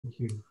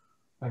Thank you.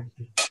 Thank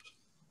you.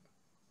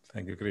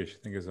 Thank you, Krish.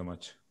 Thank you so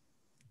much.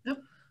 Yep.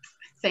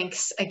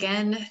 Thanks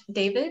again,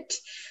 David.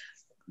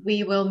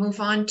 We will move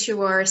on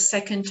to our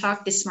second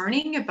talk this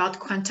morning about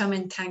quantum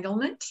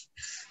entanglement,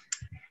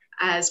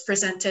 as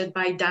presented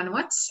by Dan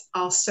Watts,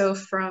 also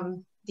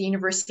from the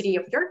University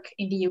of York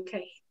in the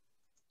UK.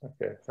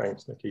 Okay,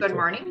 thanks, Nikita. Good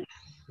morning.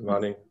 Good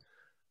morning.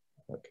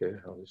 Okay,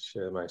 I'll just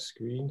share my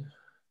screen.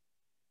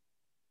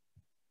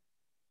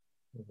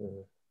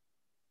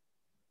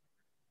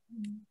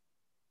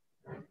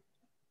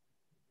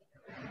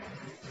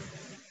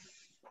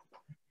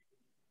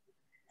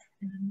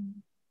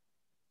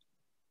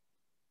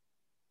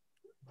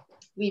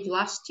 We've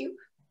lost you.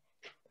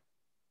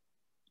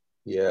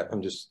 Yeah,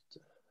 I'm just.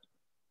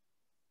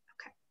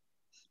 Okay.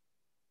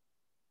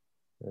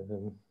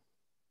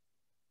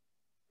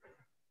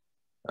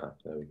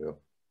 There we go.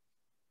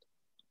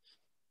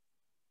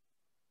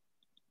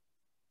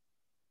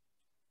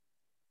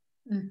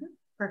 Mm-hmm.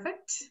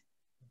 Perfect.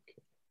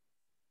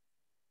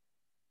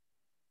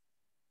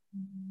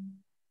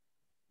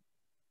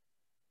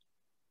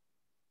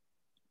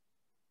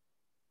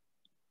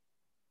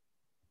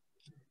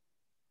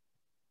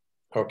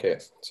 Okay,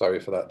 sorry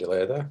for that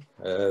delay there.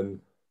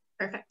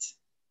 Perfect.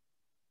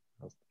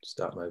 I'll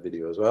start my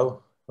video as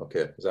well.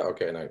 Okay, is that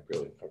okay now?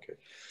 Brilliant. Okay.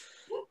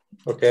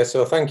 Okay,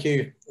 so thank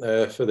you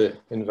for the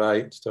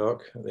invite to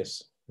talk at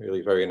this really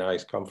very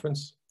nice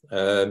conference.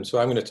 So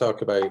I'm going to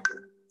talk about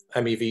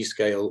MeV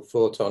scale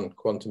photon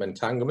quantum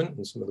entanglement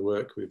and some of the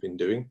work we've been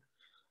doing.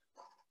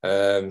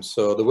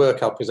 So the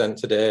work I'll present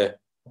today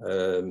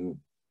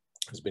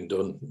has been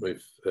done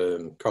with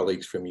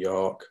colleagues from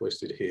York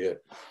listed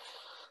here.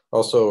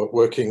 Also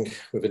working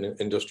with an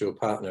industrial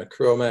partner,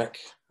 Chromec,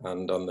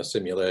 and on the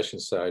simulation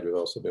side, we've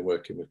also been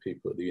working with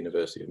people at the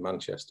University of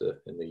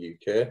Manchester in the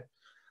UK.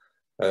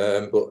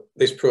 But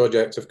this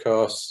project, of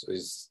course,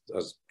 is,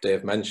 as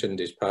Dave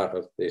mentioned, is part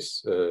of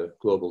this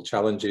Global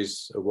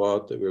Challenges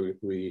Award that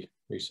we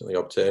recently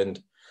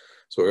obtained.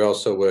 So we're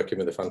also working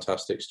with the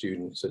fantastic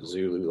students at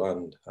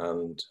Zululand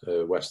and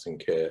Western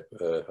Cape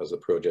as the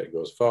project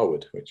goes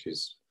forward, which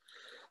is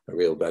a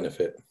real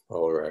benefit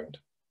all around.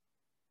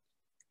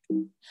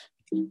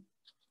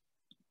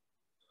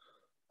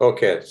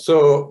 Okay,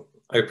 so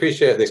I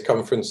appreciate this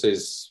conference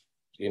is,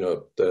 you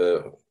know,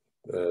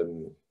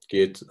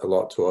 geared a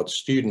lot towards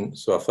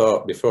students. So I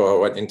thought before I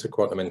went into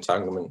quantum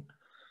entanglement,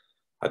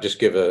 I'd just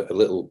give a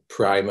little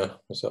primer,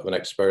 sort of an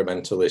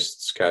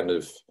experimentalist's kind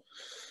of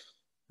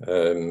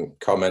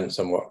comments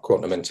on what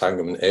quantum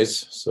entanglement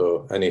is.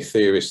 So any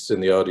theorists in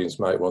the audience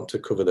might want to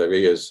cover their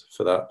ears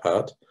for that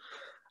part.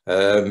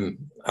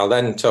 I'll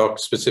then talk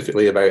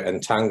specifically about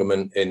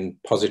entanglement in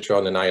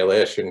positron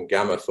annihilation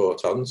gamma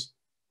photons.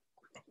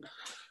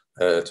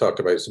 Talk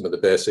about some of the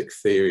basic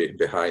theory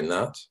behind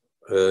that.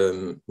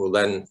 We'll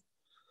then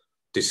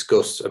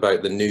discuss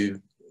about the new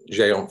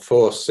Géant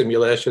force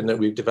simulation that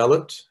we've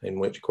developed, in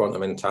which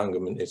quantum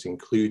entanglement is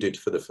included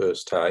for the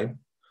first time.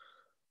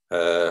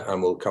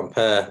 And we'll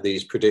compare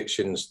these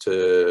predictions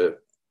to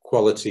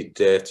quality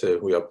data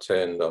we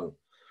obtained on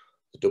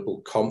the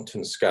double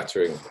Compton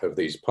scattering of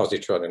these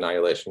positron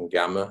annihilation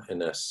gamma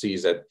in a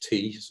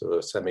CZT, so a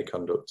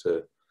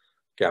semiconductor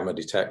gamma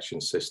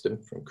detection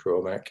system from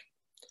Chromec.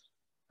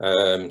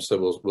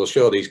 So we'll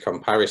show these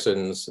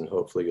comparisons, and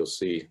hopefully you'll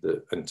see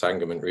that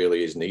entanglement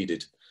really is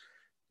needed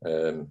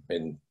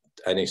in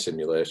any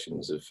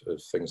simulations of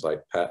things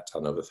like PET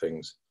and other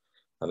things,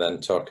 and then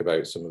talk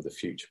about some of the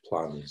future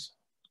plans.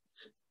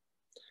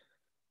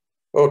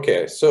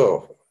 Okay,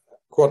 so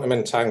quantum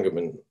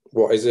entanglement,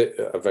 what is it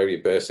at a very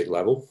basic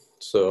level?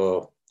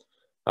 So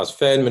as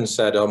Feynman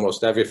said,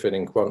 almost everything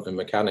in quantum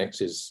mechanics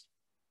is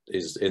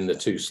in the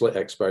two-slit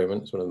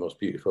experiment. It's one of the most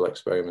beautiful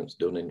experiments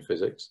done in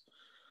physics.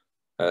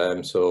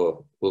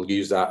 So we'll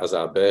use that as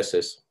our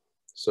basis.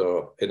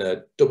 So in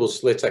a double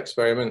slit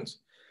experiment,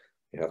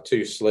 you have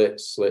two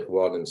slits, slit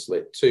 1 and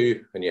slit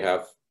 2, and you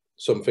have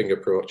something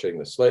approaching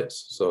the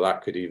slits. So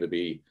that could either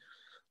be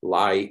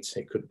light,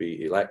 it could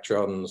be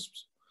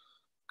electrons,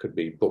 could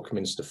be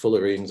Buckminster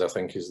fullerenes, I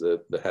think is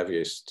the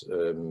heaviest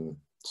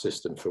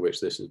system for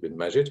which this has been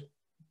measured.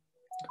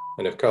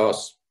 And of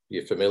course,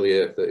 you're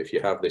familiar that if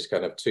you have this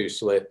kind of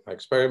two-slit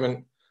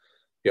experiment,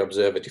 you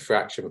observe a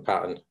diffraction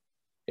pattern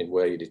in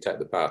where you detect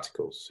the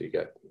particles. So you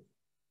get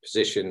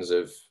positions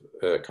of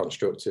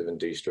constructive and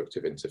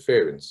destructive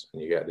interference,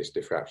 and you get this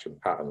diffraction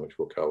pattern, which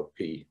we'll call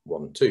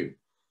P12.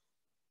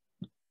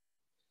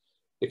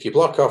 If you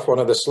block off one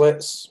of the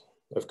slits,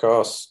 of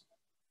course,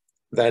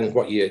 then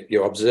what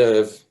you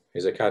observe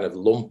is a kind of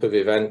lump of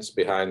events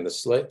behind the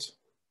slit,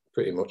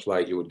 pretty much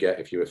like you would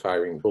get if you were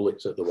firing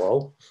bullets at the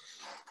wall.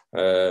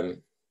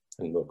 And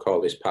we'll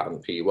call this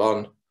pattern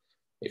P1.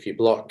 If you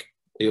block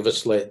the other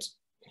slit,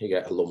 you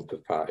get a lump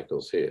of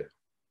particles here.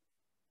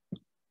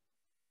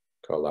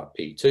 Call that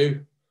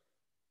P2.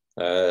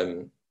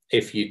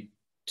 If you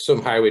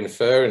somehow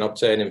infer and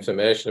obtain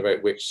information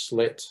about which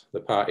slit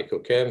the particle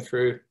came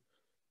through,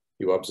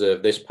 you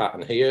observe this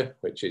pattern here,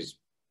 which is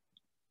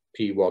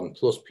P1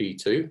 plus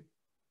P2.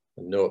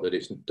 And note that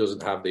it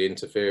doesn't have the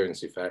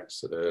interference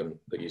effects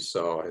that you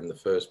saw in the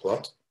first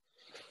plot.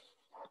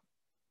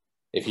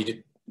 If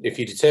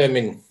you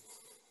determine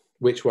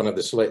which one of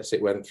the slits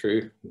it went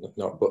through,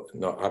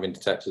 not having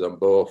detectors on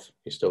both,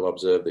 you still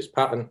observe this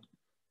pattern.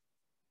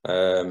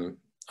 And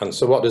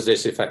so what does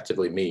this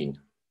effectively mean?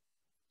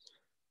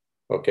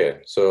 Okay,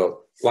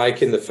 so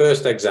like in the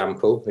first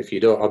example, if you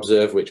don't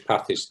observe which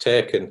path is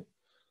taken,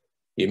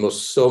 you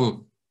must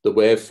sum the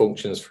wave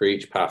functions for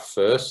each path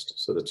first.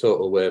 So the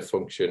total wave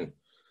function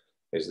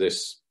is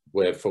this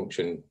wave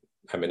function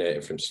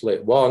emanating from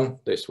slit 1,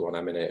 this one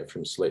emanating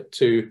from slit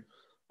 2,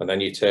 and then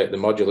you take the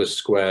modulus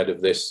squared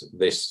of this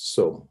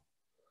sum.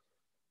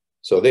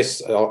 So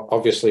this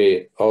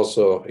obviously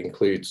also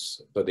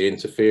includes the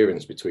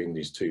interference between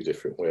these two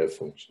different wave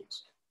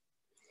functions.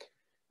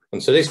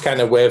 And so this kind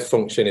of wave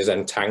function is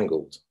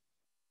entangled.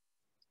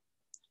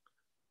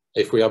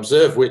 If we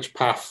observe which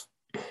path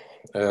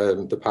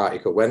the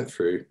particle went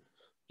through,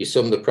 you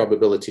sum the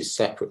probabilities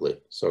separately.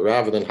 So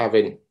rather than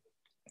having,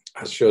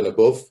 as shown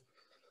above,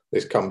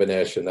 this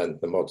combination and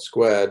the mod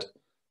squared,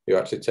 you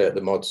actually take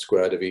the mod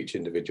squared of each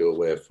individual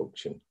wave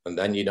function, and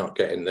then you're not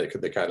getting the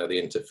kind of the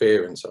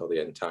interference or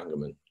the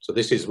entanglement. So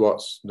this is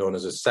what's known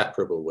as a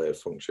separable wave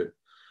function,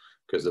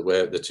 because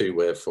the two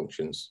wave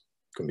functions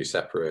can be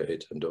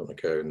separated and don't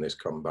occur in this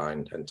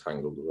combined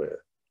entangled way.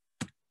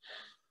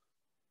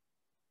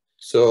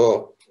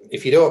 So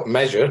if you don't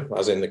measure,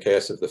 as in the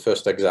case of the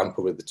first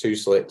example with the two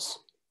slits,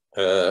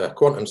 a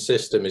quantum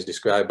system is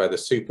described by the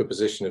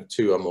superposition of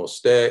two or more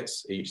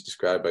states, each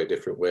described by a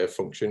different wave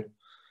function,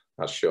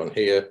 as shown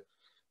here.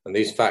 And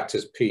these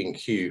factors P and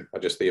Q are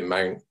just the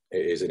amount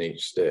it is in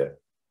each state.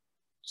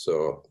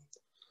 So,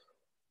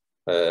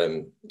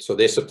 so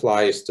this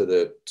applies to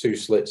the two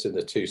slits in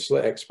the two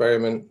slit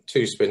experiment.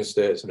 Two spin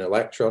states, an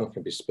electron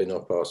can be spin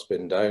up or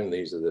spin down.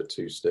 These are the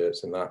two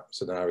states in that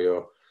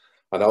scenario.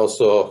 And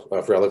also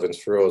of relevance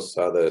for us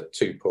are the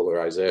two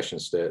polarization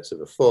states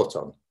of a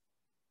photon.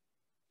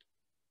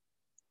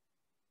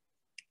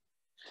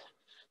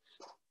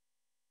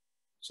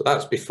 So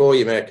that's before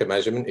you make a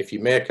measurement. If you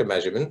make a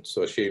measurement,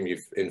 so assume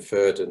you've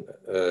inferred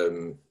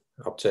and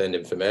obtained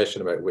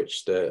information about which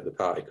state the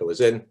particle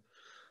is in,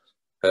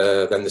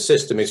 then the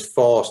system is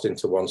forced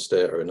into one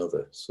state or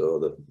another.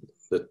 So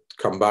the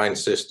combined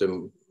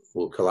system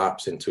will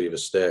collapse into either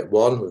state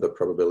 1 with a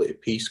probability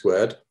P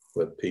squared,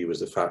 where P was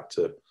the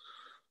factor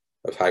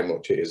of how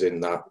much it is in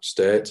that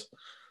state,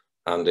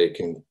 and it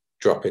can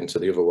drop into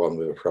the other one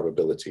with a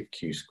probability of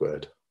Q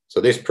squared. So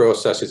this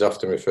process is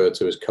often referred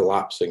to as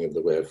collapsing of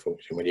the wave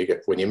function. When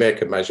you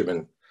make a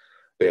measurement,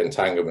 the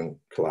entanglement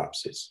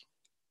collapses,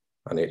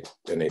 and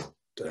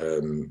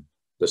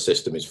the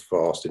system is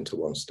forced into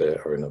one state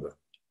or another.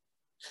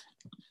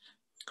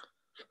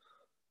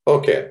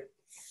 Okay,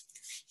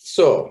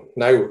 so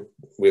now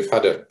we've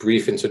had a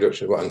brief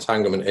introduction of what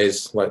entanglement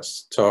is.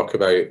 Let's talk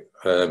about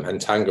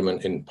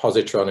entanglement in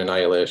positron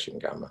annihilation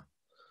gamma.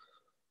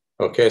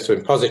 Okay, so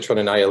in positron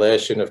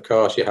annihilation, of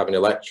course, you have an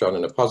electron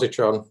and a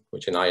positron,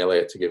 which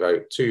annihilate to give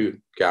out two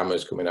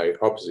gammas coming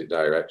out opposite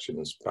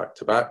directions back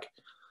to back.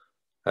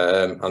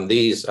 And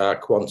these are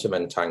quantum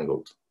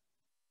entangled.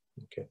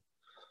 Okay.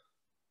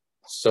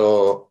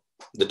 So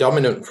the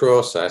dominant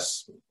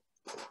process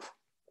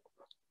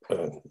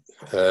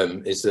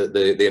is that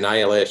the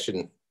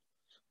annihilation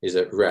is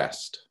at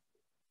rest.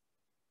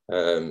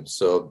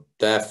 So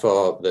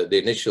therefore, the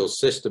initial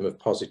system of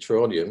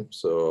positronium,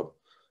 so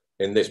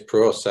in this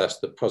process,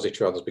 the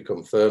positrons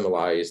become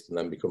thermalized and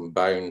then become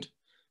bound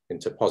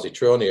into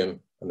positronium,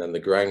 and then the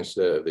ground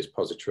state of this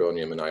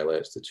positronium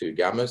annihilates to two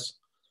gammas.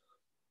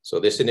 So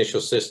this initial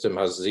system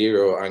has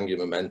zero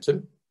angular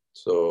momentum.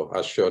 So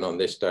as shown on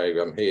this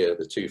diagram here,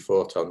 the two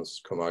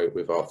photons come out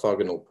with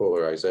orthogonal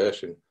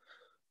polarization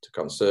to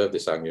conserve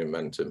this angular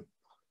momentum.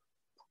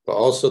 But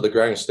also the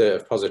ground state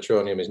of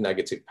positronium is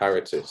negative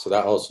parity. So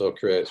that also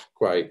creates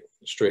quite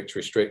strict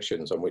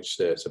restrictions on which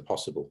states are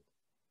possible.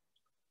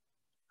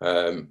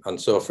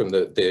 And so from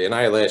the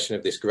annihilation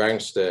of this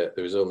ground state,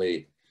 there is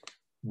only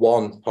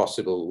one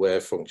possible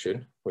wave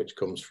function, which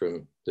comes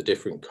from the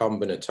different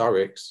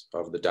combinatorics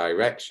of the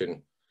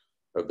direction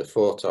of the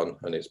photon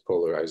and its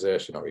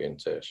polarization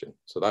orientation.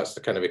 So that's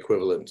the kind of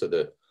equivalent to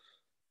the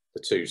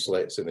two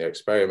slits in the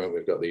experiment.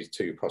 We've got these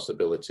two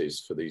possibilities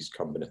for these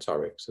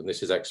combinatorics, and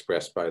this is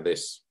expressed by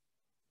this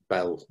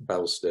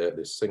Bell state,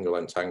 this single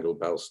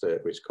entangled Bell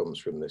state, which comes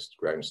from this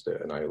ground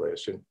state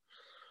annihilation.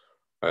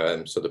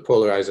 So the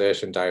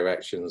polarization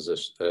directions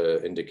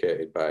are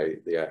indicated by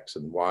the X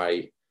and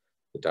Y.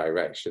 The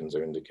directions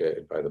are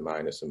indicated by the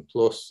minus and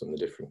plus, and the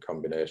different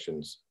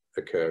combinations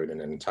occur in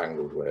an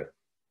entangled way.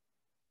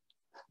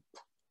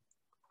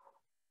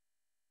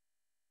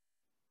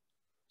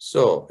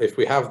 So if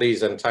we have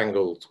these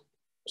entangled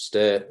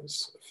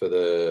states for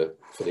the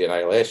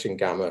annihilation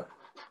gamma,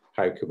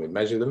 how can we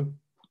measure them?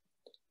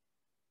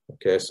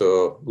 Okay,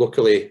 so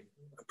luckily,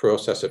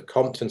 process of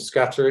Compton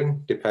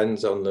scattering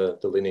depends on the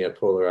linear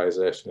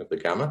polarization of the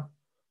gamma.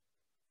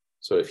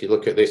 So if you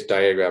look at this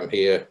diagram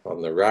here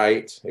on the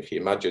right, if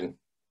you imagine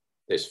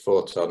this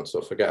photon.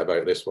 So forget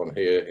about this one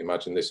here.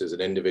 Imagine this is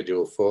an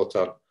individual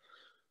photon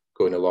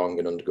going along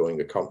and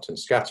undergoing a Compton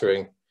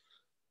scattering.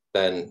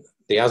 Then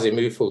the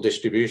azimuthal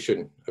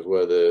distribution of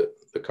where the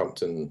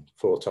Compton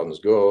photons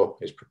go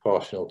is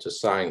proportional to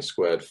sine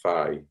squared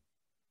phi,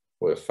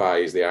 where phi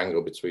is the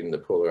angle between the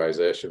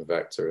polarization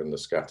vector and the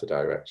scatter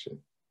direction.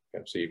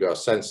 Okay, so you've got a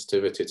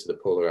sensitivity to the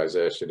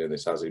polarization in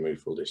this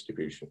azimuthal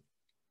distribution.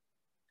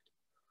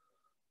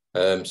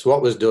 So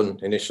what was done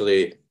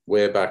initially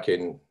way back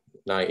in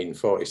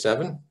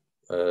 1947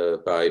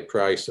 by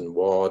Price and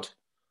Ward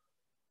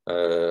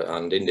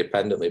and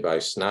independently by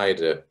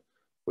Snyder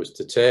was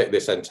to take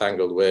this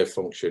entangled wave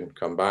function,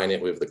 combine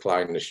it with the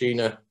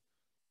Klein-Nishina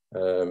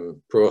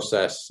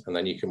process, and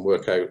then you can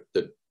work out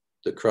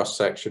the cross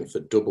section for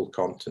double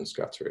Compton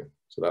scattering.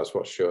 So that's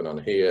what's shown on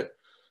here,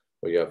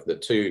 where you have the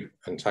two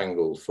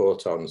entangled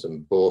photons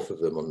and both of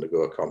them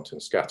undergo a Compton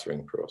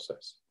scattering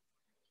process.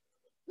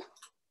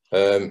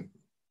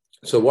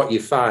 So what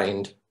you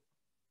find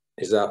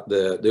is that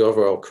the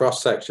overall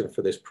cross section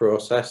for this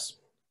process,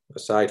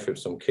 aside from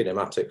some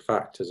kinematic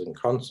factors and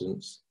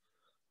constants,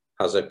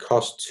 has a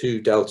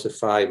cos2 delta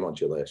phi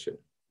modulation.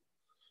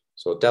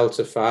 So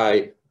delta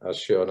phi, as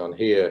shown on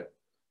here,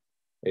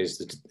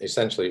 is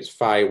essentially it's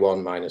phi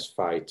 1 minus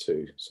phi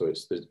 2. So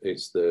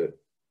it's the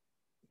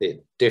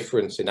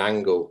difference in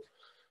angle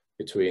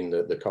between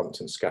the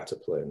Compton scatter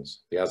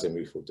planes, the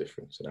azimuthal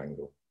difference in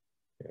angle.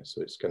 Yeah,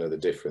 so it's kind of the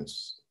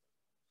difference.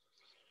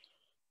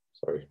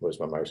 Sorry, where's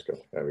my mouse go?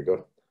 There we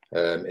go.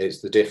 It's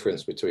the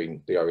difference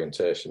between the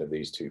orientation of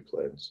these two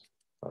planes.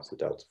 That's the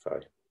delta phi.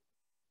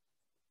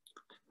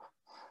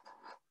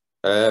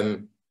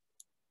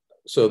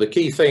 So the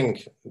key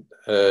thing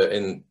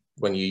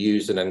when you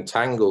use an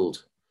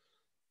entangled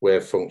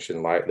wave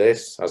function like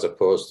this, as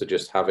opposed to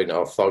just having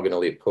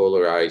orthogonally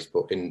polarized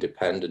but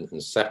independent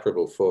and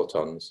separable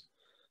photons,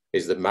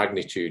 is the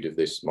magnitude of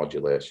this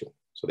modulation.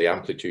 So the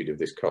amplitude of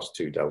this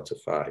cos2 delta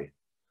phi.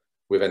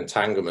 With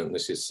entanglement,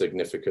 this is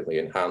significantly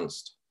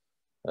enhanced,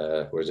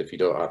 whereas if you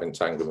don't have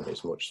entanglement,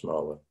 it's much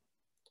smaller.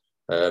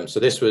 So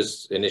this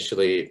was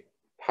initially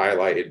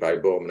highlighted by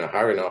Bowman and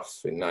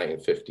Harinoff in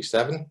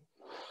 1957.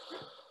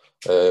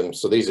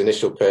 So these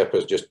initial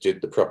papers just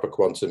did the proper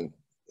quantum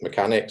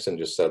mechanics and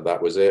just said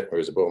that was it,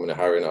 whereas Bowman and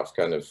Harinoff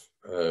kind of,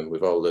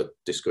 with all the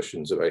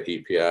discussions about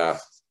EPR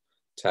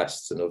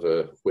tests and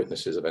other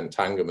witnesses of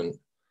entanglement,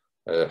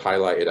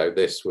 highlighted how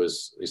this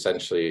was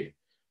essentially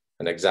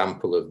an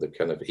example of the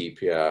kind of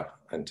EPR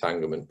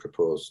entanglement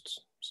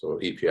proposed. So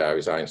EPR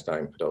is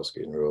Einstein,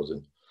 Podolsky and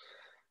Rosen,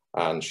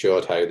 and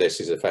showed how this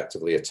is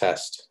effectively a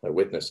test, a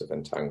witness of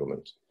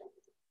entanglement.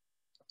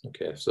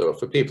 Okay, so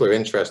for people who are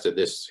interested,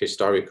 this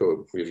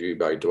historical review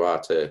by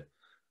Duarte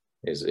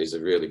is a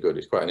really good,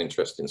 it's quite an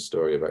interesting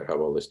story about how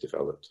all this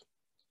developed.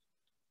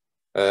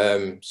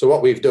 So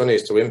what we've done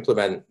is to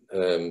implement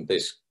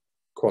this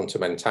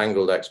quantum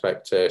entangled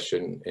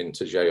expectation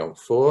into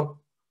Géant4.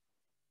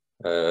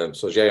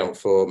 So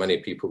Géant4, many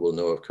people will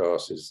know, of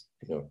course, is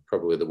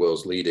probably the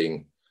world's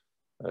leading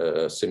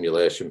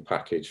simulation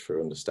package for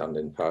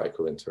understanding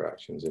particle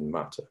interactions in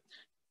matter.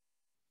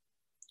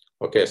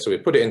 Okay, so we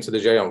put it into the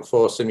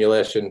Géant4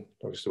 simulation.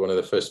 Obviously, one of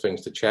the first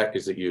things to check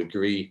is that you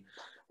agree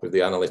with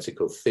the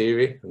analytical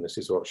theory, and this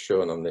is what's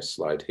shown on this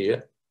slide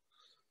here.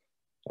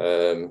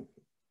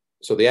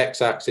 So the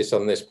x-axis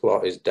on this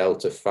plot is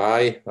delta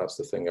phi. That's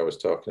the thing I was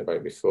talking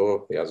about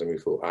before, the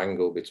azimuthal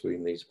angle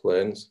between these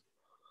planes.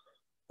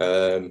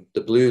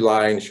 The blue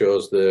line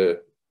shows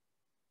the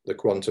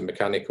quantum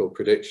mechanical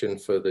prediction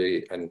for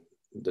the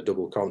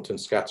double Compton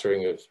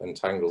scattering of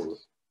entangled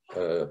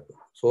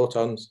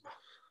photons.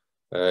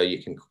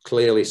 You can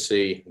clearly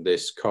see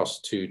this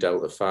cos2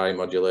 delta phi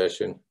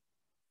modulation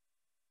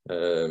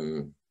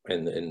in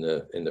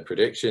the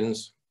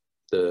predictions.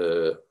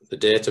 The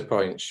data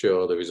points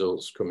show the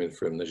results coming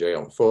from the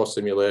Géant4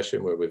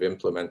 simulation where we've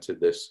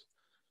implemented this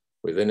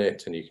within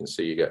it, and you can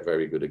see you get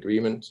very good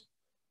agreement.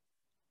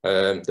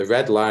 The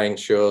red line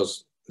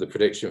shows the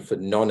prediction for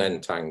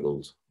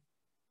non-entangled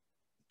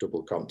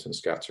double Compton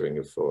scattering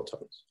of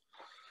photons.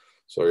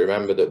 So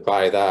remember that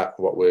by that,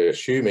 what we're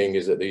assuming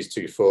is that these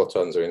two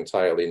photons are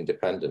entirely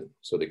independent.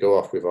 So they go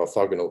off with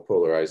orthogonal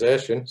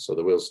polarization, so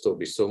there will still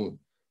be some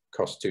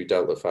cos2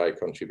 delta phi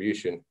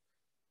contribution.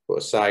 But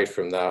aside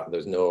from that,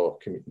 there's no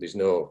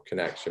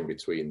connection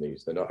between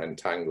these. They're not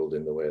entangled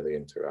in the way they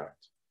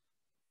interact.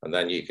 And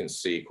then you can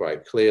see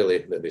quite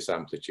clearly that this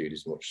amplitude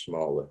is much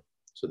smaller.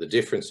 So the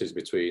differences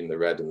between the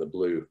red and the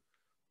blue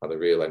are the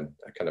real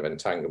kind of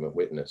entanglement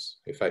witness.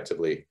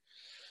 Effectively,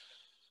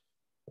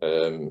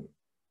 the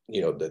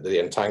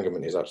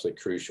entanglement is actually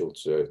crucial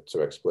to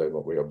explain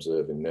what we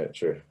observe in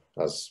nature,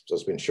 as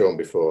has been shown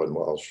before and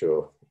what I'll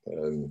show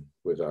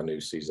with our new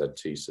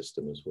CZT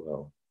system as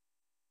well.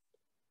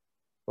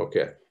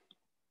 Okay.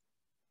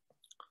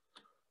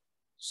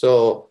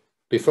 So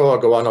before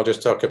I go on, I'll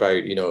just talk about,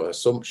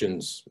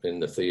 assumptions in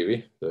the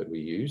theory that we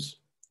use.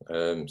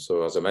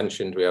 So as I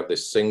mentioned, we have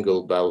this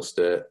single Bell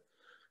state,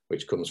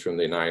 which comes from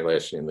the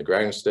annihilation in the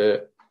ground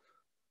state.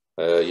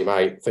 You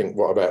might think,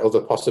 what about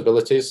other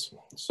possibilities?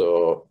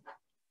 So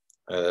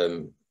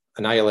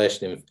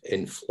Annihilation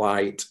in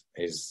flight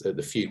is at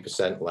the few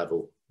percent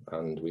level,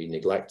 and we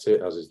neglect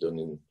it, as is done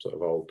in sort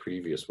of all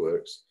previous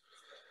works.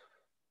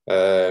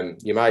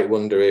 You might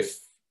wonder if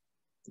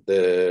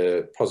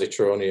the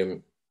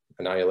positronium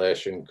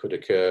annihilation could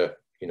occur,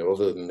 you know,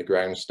 other than the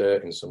ground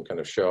state, in some kind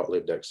of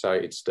short-lived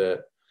excited state.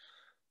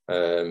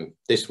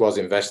 This was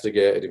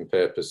investigated in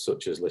papers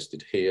such as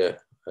listed here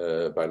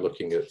by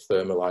looking at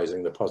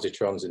thermalizing the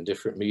positrons in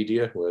different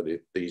media, where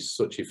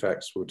such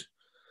effects were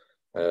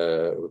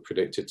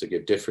predicted to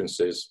give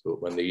differences,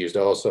 but when they used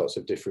all sorts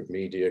of different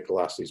media,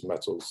 glasses,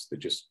 metals, they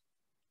just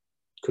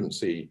couldn't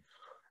see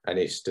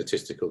any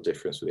statistical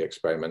difference with the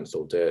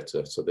experimental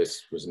data. So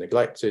this was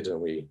neglected, and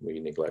we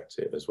neglect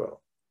it as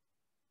well.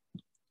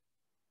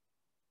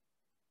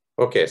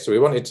 Okay, so we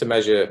wanted to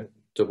measure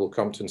double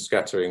Compton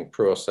scattering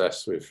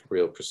process with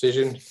real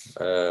precision.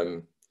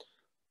 And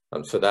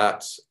for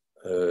that,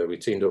 we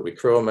teamed up with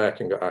Chromec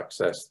and got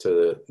access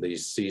to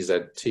these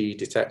CZT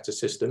detector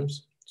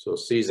systems. So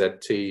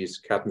CZT is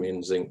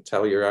cadmium zinc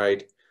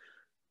telluride.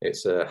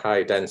 It's a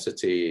high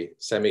density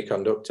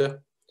semiconductor.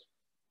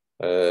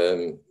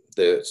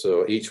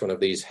 So each one of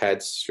these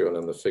heads shown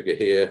on the figure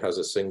here has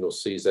a single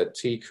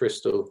CZT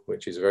crystal,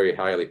 which is very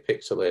highly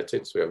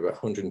pixelated. So we have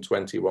about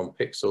 121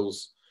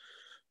 pixels,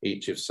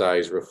 each of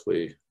size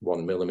roughly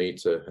 1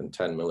 millimeter and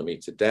 10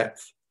 millimeter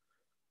depth.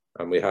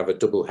 And we have a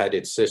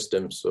double-headed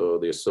system, so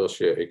the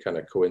associated kind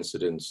of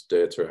coincidence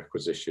data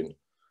acquisition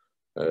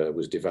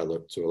was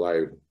developed to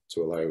allow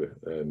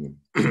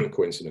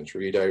coincidence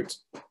readout.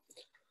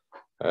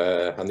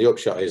 And the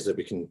upshot is that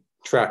we can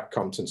track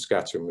Compton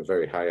scattering with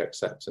very high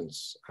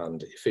acceptance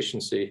and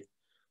efficiency.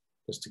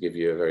 Just to give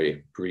you a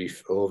very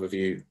brief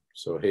overview.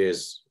 So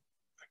here's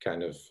a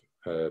kind of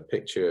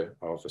picture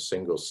of a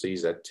single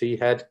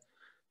CZT head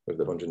with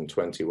the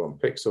 121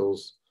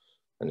 pixels.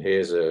 And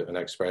here's an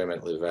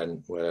experimental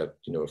event where,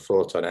 you know, a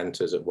photon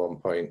enters at one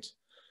point,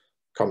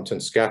 Compton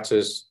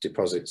scatters,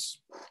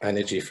 deposits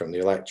energy from the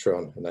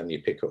electron, and then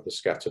you pick up the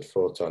scattered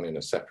photon in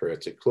a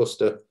separated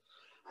cluster.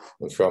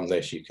 And from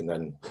this, you can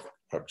then,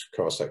 of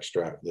course,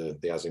 extract the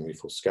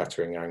azimuthal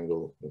scattering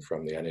angle, and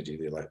from the energy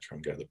of the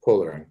electron, get the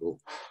polar angle.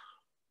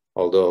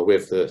 Although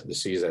with the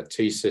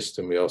CZT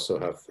system, we also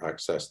have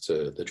access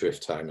to the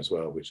drift time as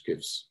well, which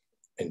gives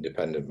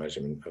independent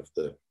measurement of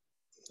the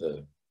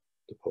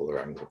polar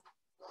angle.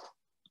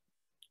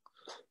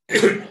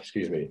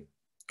 Excuse me.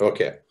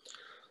 Okay,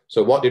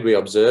 so what did we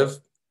observe?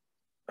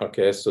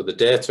 Okay, so the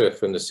data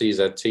from the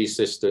CZT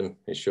system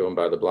is shown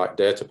by the black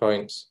data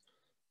points.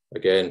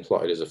 Again,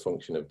 plotted as a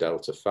function of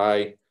delta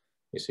phi.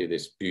 You see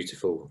this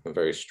beautiful and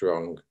very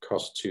strong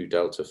cos2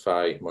 delta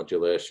phi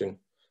modulation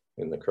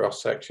in the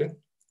cross section.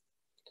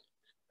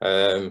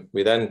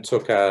 We then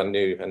took our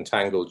new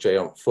entangled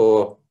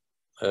JOMP4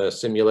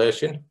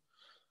 simulation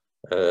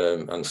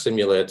and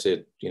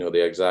simulated, you know,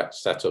 the exact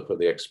setup of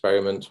the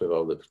experiment with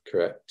all the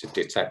correct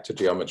detector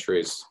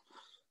geometries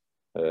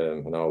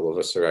and all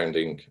other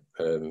surrounding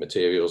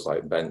materials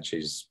like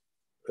benches,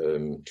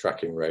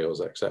 tracking rails,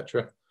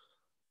 etc.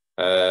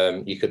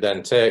 You could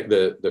then take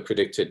the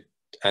predicted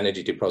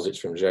energy deposits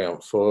from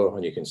JOMP4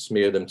 and you can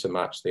smear them to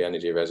match the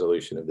energy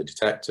resolution of the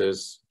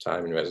detectors,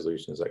 timing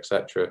resolutions,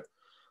 etc.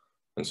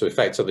 And so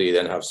effectively you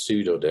then have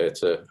pseudo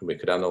data, and we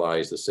could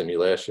analyze the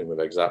simulation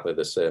with exactly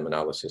the same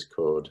analysis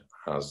code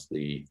as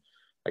the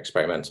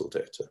experimental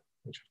data,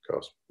 which of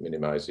course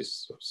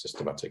minimizes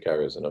systematic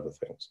errors and other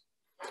things.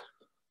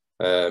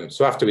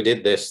 So after we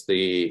did this,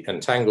 the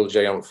entangled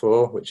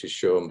JOMP4, which is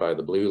shown by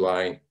the blue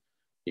line,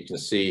 you can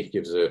see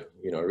gives a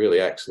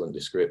really excellent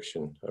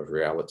description of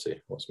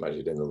reality, what's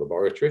measured in the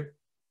laboratory.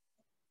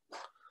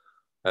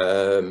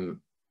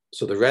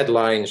 So the red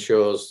line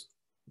shows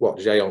what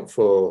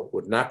JOMP4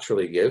 would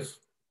naturally give.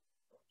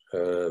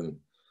 And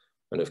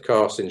of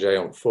course, in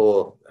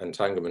JOMP4,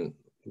 entanglement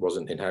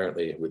wasn't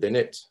inherently within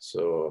it.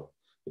 So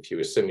if you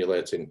were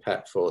simulating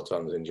PET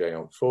photons in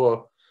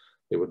JOMP4,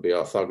 they would be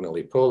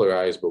orthogonally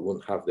polarized, but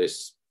wouldn't have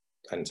this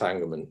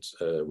entanglement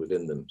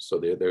within them. So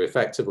they're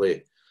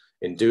effectively,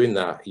 in doing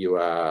that, you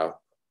are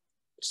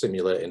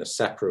simulating a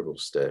separable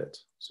state.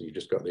 So you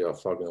just got the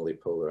orthogonally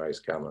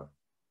polarized gamma.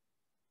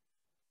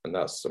 And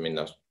that's,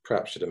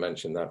 perhaps should have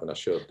mentioned that when I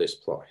showed this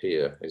plot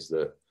here, is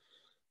that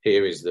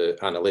here is the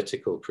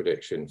analytical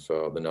prediction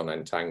for the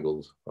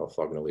non-entangled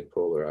orthogonally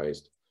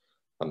polarized.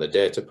 And the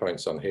data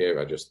points on here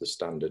are just the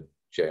standard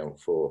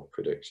JOMP4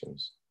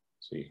 predictions.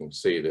 So you can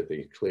see that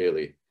they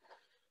clearly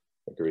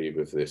agree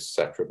with this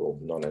separable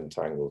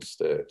non-entangled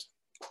state.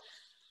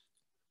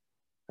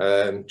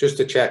 Just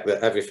to check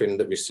that everything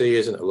that we see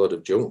isn't a load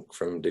of junk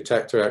from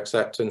detector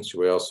acceptance,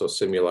 we also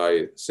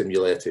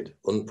simulated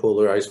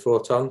unpolarized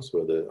photons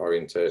where the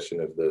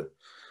orientation of the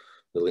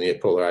linear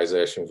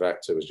polarization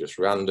vector was just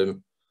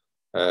random.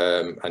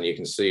 And you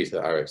can see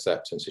that our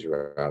acceptance is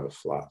rather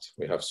flat.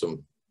 We have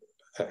some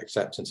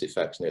acceptance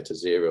effects near to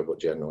zero, but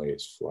generally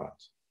it's flat.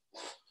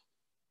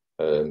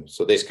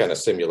 So this kind of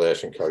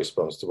simulation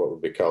corresponds to what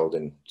would be called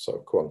in sort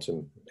of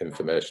quantum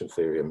information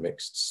theory a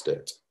mixed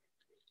state.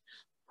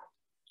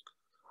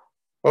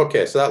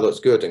 Okay, so that looks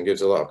good and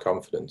gives a lot of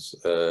confidence.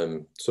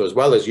 So as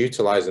well as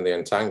utilizing the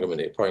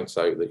entanglement, it points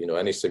out that, you know,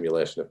 any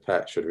simulation of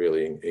PET should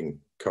really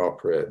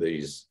incorporate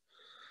these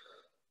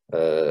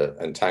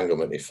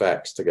entanglement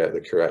effects to get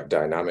the correct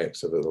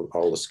dynamics of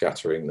all the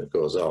scattering that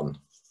goes on.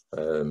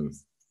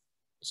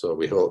 So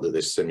we hope that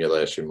this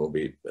simulation will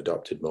be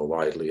adopted more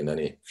widely in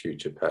any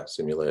future PET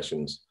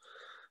simulations,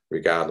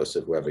 regardless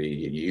of whether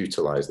you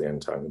utilize the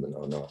entanglement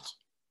or not.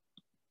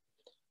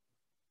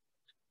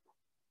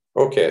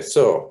 Okay,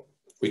 so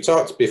we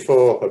talked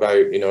before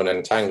about, you know, an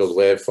entangled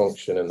wave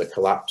function and the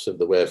collapse of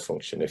the wave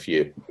function. If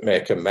you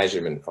make a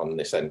measurement on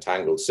this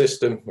entangled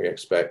system, we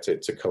expect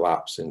it to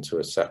collapse into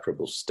a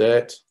separable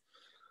state.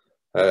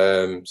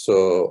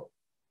 So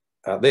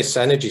at this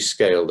energy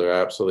scale,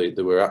 there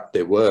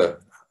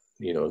were,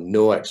 you know,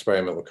 no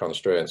experimental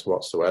constraints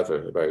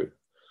whatsoever about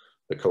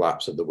the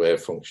collapse of the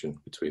wave function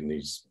between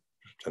these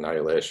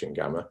annihilation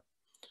gamma.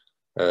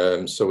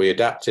 So we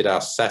adapted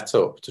our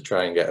setup to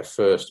try and get a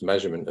first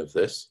measurement of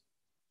this.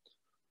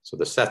 So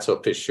the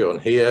setup is shown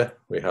here.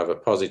 We have a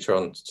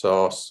positron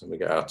source and we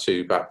get our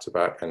two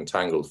back-to-back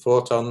entangled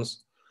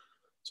photons.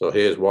 So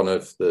here's one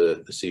of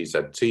the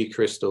CZT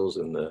crystals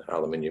and the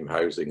aluminium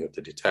housing of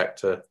the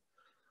detector.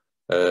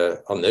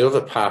 On the other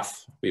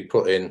path, we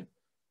put in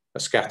a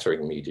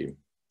scattering medium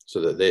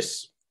so that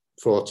this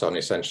photon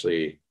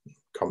essentially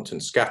Compton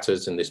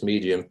scatters in this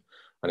medium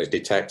and is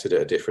detected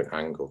at a different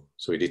angle.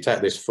 So we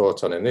detect this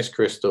photon in this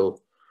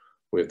crystal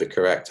with the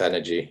correct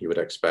energy you would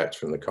expect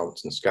from the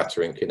Compton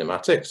scattering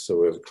kinematics. So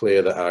we're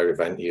clear that our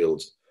event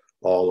yields,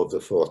 all of the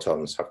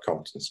photons have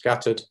Compton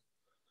scattered.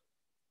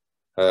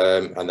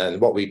 And then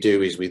what we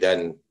do is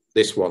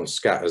this one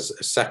scatters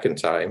a second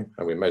time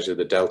and we measure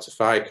the delta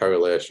phi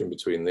correlation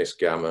between this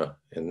gamma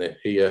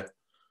here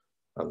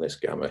and this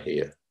gamma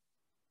here.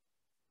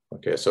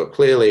 Okay, so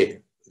clearly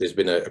there's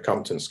been a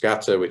Compton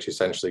scatter, which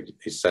essentially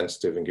is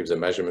sensitive and gives a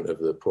measurement of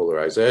the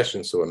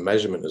polarization. So a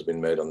measurement has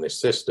been made on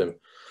this system.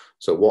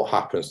 So what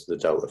happens to the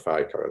delta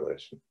phi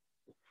correlation?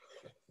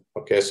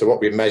 Okay, so what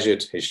we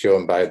measured is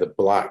shown by the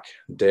black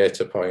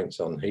data points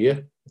on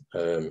here.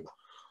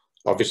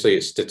 Obviously,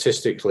 it's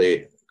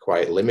statistically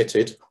quite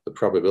limited. The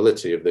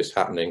probability of this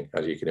happening,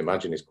 as you can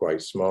imagine, is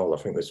quite small. I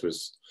think this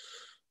was,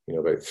 you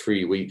know, about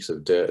 3 weeks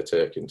of data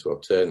taken to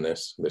obtain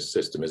this. This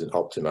system isn't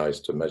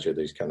optimized to measure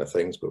these kind of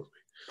things, but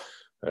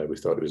we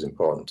thought it was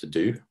important to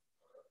do.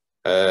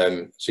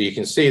 So you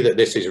can see that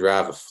this is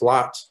rather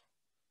flat.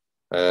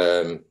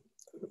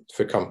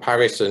 For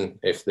comparison,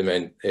 if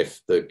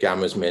the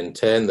gammas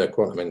maintain their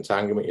quantum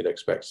entanglement, you'd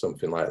expect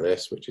something like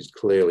this, which is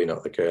clearly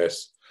not the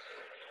case.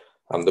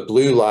 And the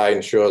blue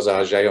line shows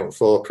our Géant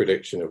 4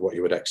 prediction of what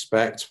you would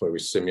expect, where we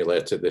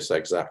simulated this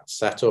exact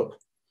setup.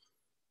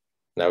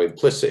 Now,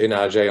 implicit in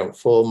our Géant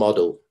 4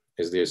 model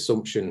is the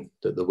assumption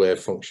that the wave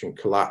function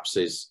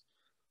collapses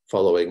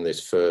following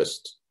this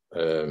first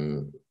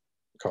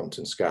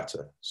Compton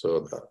scatter.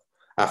 So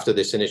after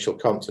this initial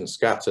Compton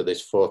scatter,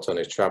 this photon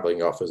is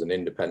traveling off as an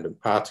independent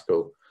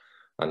particle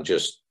and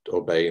just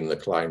obeying the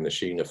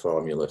Klein-Nishina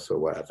formula for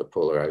whatever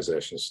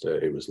polarization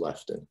state it was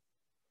left in.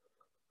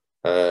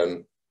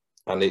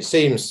 And it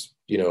seems,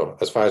 you know,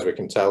 as far as we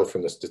can tell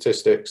from the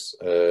statistics,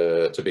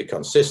 to be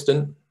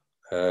consistent.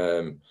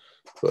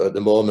 But at the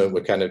moment,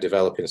 we're kind of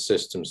developing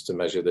systems to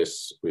measure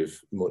this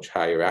with much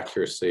higher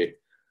accuracy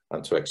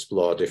and to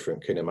explore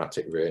different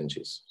kinematic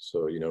ranges.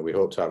 So, you know, we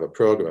hope to have a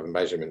program of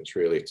measurements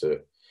really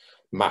to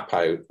map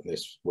out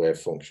this wave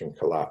function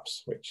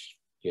collapse, which,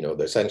 you know,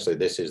 essentially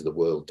this is the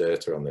world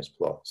data on this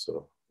plot.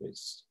 So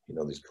it's, you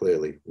know, there's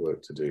clearly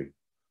work to do.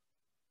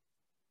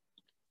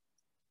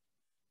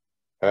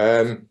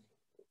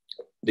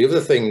 The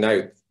other thing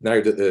now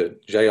that the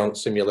Géant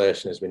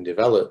simulation has been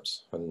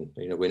developed, and,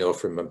 you know, we know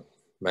from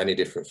many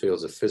different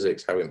fields of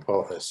physics how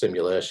important a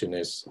simulation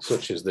is,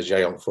 such as the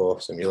Géant 4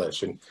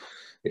 simulation,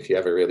 if you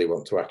ever really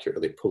want to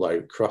accurately pull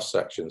out cross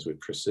sections with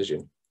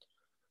precision.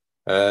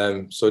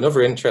 So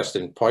another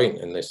interesting point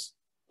in this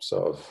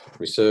sort of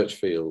research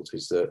field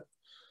is that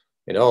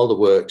in all the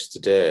works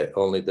today,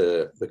 only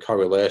the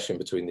correlation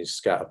between these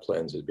scatter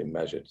planes has been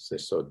measured.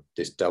 So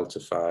this delta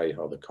phi,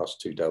 or the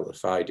cos2 delta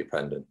phi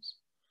dependence.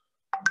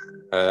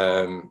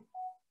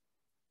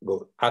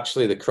 But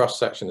actually the cross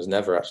section has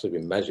never actually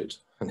been measured,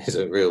 and is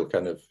a real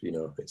kind of, you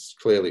know, it's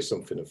clearly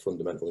something of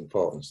fundamental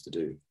importance to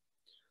do.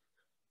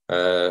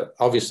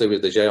 Obviously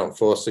with the Géant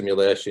 4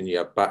 simulation, you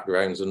have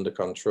backgrounds under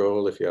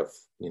control. If you have,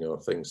 you know,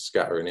 things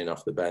scattering in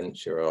off the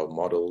bench, are all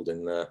modeled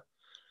in there.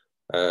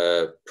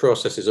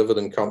 Processes other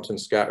than Compton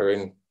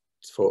scattering,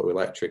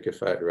 photoelectric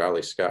effect,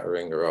 Rayleigh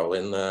scattering are all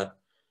in there.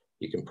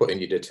 You can put in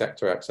your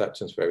detector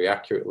acceptance very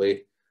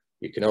accurately.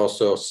 You can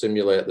also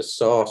simulate the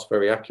source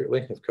very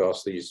accurately. Of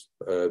course, these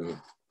are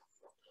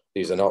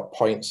not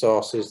point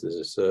sources. There's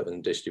a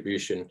certain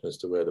distribution as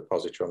to where the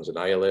positrons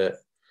annihilate.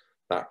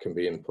 That can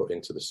be input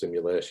into the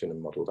simulation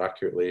and modeled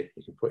accurately.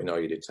 You can put in all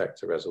your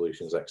detector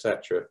resolutions,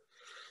 etc.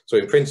 So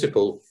in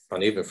principle,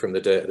 and even from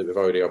the data that we've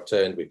already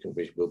obtained, we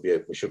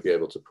should be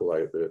able to pull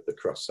out the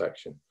cross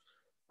section.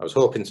 I was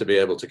hoping to be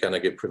able to kind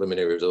of give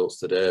preliminary results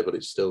today, but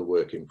it's still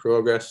work in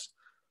progress.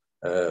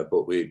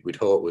 but we'd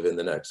hope within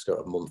the next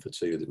month or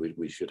two that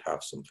we should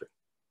have something.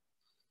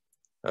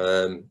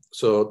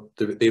 So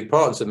the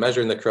importance of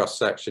measuring the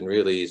cross-section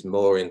really is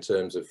more in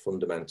terms of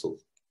fundamental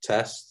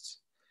tests.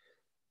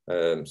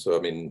 So I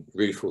mean,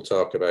 Ruth will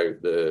talk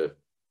about the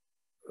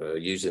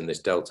using this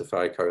delta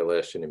phi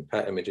correlation in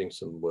PET imaging,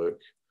 some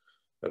work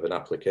of an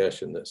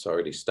application that's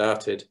already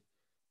started.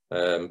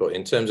 But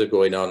in terms of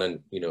going on and,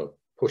 you know,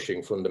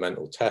 pushing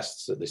fundamental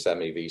tests at this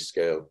MEV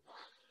scale,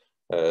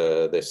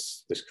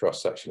 this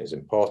cross-section is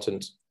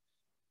important.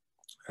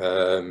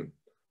 And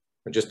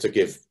just to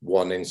give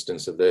one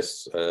instance of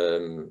this,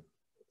 in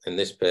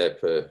this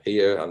paper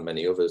here and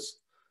many others,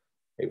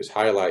 it was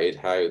highlighted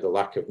how the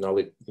lack of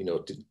knowledge, you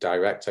know,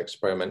 direct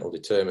experimental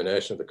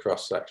determination of the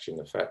cross-section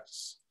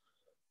affects,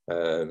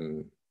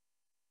 you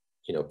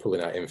know,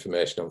 pulling out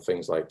information on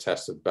things like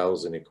tests of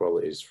Bell's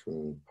inequalities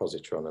from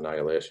positron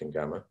annihilation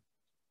gamma.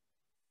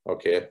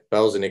 Okay,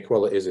 Bell's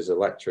inequalities is a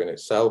lecture in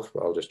itself,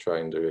 but I'll just try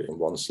and do it in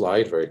one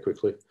slide very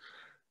quickly.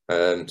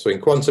 So in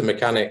quantum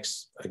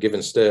mechanics, a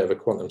given state of a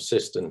quantum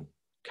system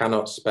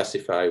cannot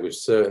specify with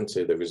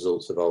certainty the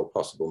results of all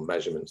possible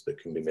measurements that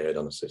can be made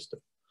on a system.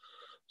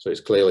 So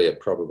it's clearly a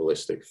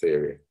probabilistic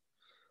theory.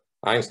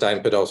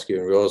 Einstein, Podolsky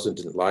and Rosen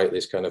didn't like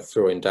this kind of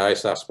throwing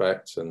dice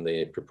aspect, and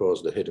they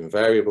proposed a hidden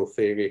variable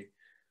theory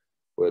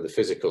where the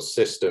physical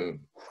system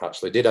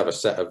actually did have a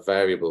set of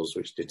variables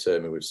which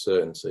determine with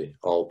certainty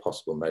all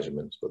possible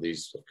measurements, but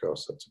these of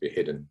course had to be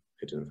hidden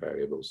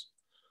variables.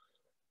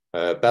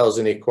 Bell's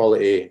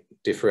inequality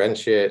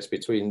differentiates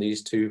between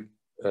these two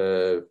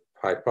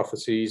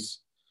hypotheses.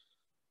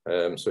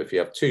 So if you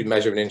have two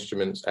measuring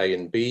instruments, A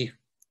and B,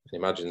 and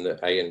imagine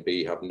that A and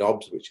B have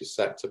knobs, which is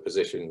set to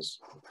positions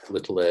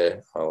little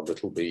a or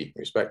little b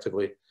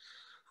respectively,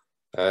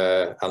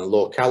 and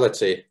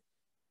locality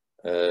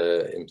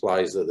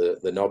implies that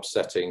the knob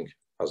setting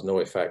has no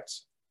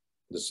effect.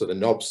 So the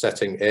knob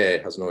setting A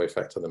has no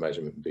effect on the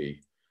measurement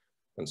B.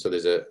 And so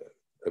there's a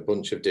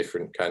bunch of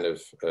different kind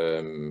of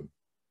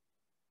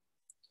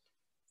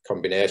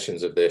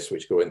combinations of this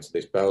which go into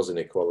this Bell's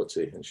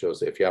inequality and shows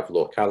that if you have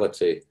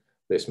locality,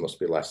 this must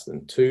be less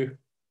than 2.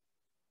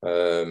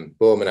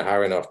 Bowman and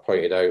Aharonov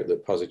pointed out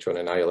that positron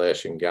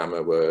annihilation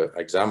gamma were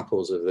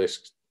examples of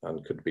this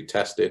and could be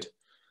tested.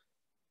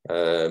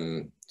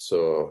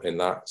 So in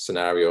that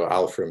scenario,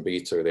 alpha and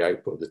beta are the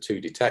output of the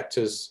two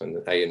detectors, and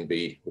A and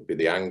B would be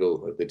the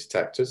angle of the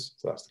detectors.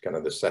 So that's kind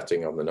of the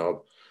setting on the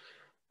knob.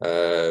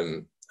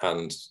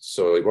 And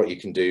so what you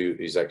can do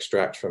is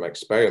extract from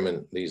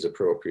experiment these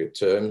appropriate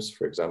terms.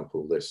 For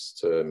example, this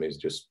term is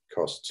just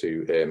cos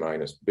 2a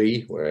minus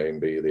b, where A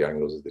and B are the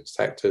angles of the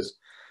detectors.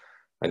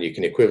 And you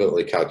can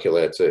equivalently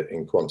calculate it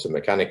in quantum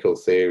mechanical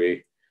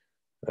theory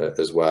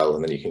as well.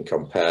 And then you can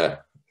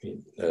compare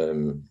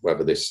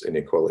whether this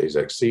inequality is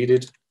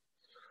exceeded.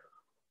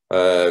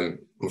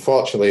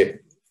 Unfortunately,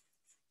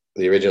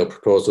 the original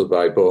proposal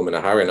by Bowman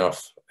and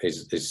Aharonov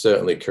is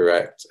certainly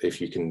correct if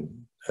you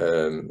can,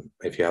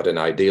 if you had an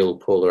ideal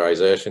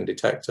polarization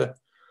detector.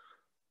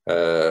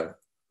 But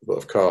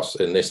of course,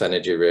 in this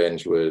energy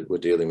range, we're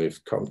dealing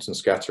with Compton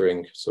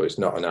scattering, so it's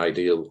not an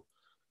ideal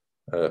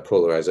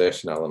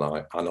polarization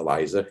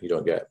analyzer. You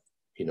don't get,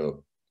 you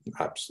know,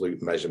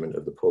 absolute measurement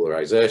of the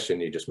polarization.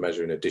 You're just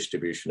measuring a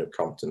distribution of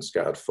Compton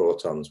scattered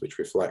photons, which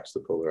reflects the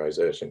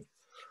polarization.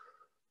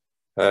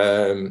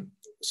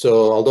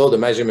 So although the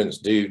measurements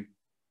do,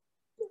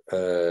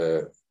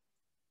 you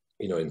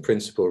know, in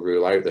principle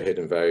rule out the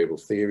hidden variable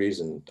theories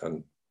and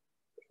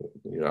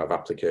you know, have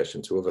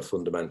application to other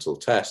fundamental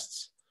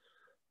tests,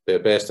 they're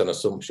based on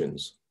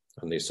assumptions.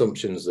 And the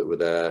assumptions that were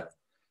there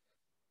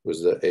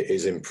was that it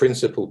is in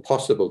principle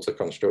possible to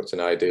construct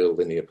an ideal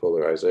linear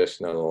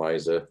polarization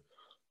analyzer,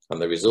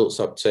 and the results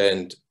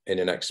obtained in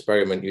an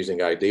experiment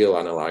using ideal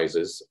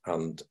analyzers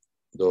and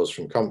those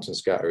from Compton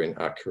scattering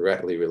are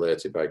correctly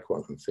related by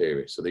quantum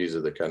theory. So these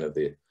are the kind of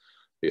the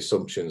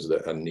assumptions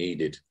that are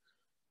needed.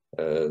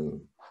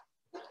 And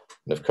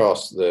of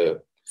course,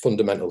 the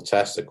fundamental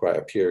tests are quite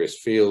a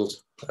purist field.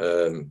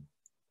 And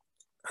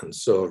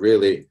so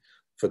really,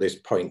 for this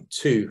point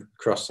 2,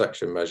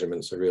 cross-section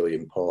measurements are really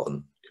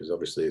important, because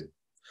obviously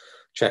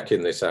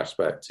checking this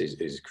aspect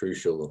is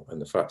crucial,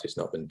 and the fact it's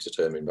not been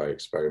determined by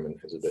experiment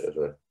is a bit of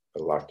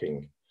a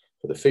lacking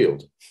for the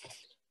field.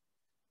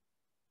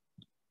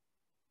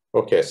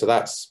 Okay, so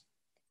that's,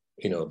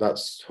 you know,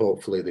 that's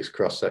hopefully this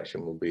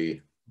cross-section will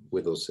be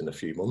with us in a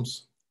few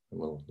months, and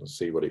we'll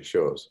see what it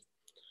shows.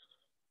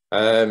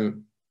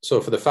 So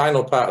for the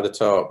final part of the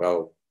talk,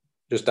 I'll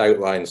just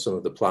outline some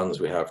of the plans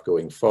we have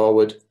going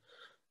forward.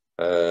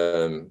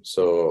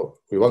 So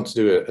we want to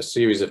do a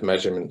series of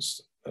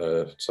measurements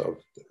sort of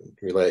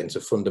relating to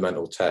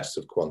fundamental tests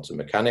of quantum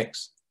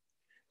mechanics.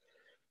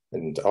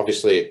 And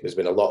obviously there's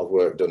been a lot of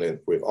work done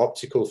with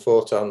optical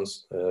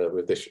photons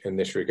in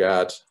this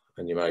regard.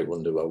 And you might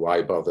wonder, well,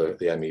 why bother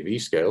the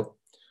MeV scale?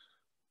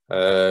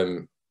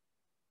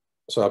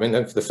 So I mean,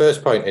 the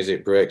first point is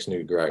it breaks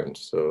new ground.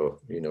 So,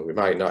 you know, we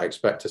might not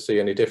expect to see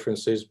any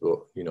differences, but,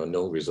 you know,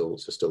 null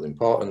results are still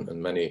important, and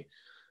many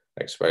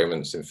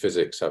experiments in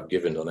physics have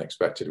given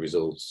unexpected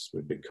results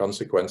with big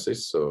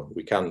consequences. So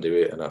we can do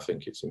it, and I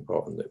think it's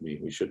important that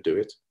we should do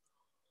it.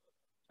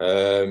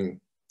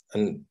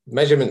 And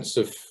measurements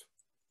of,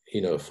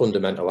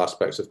 fundamental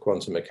aspects of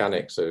quantum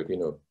mechanics are,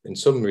 in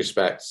some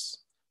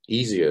respects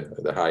easier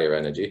at the higher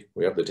energy.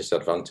 We have the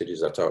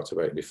disadvantages I talked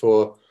about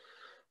before,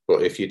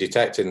 but if you're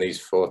detecting these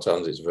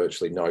photons, it's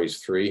virtually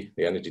noise-free.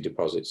 The energy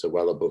deposits are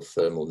well above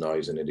thermal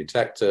noise in a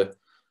detector.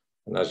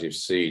 And as you've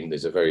seen,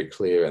 there's a very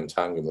clear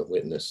entanglement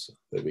witness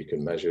that we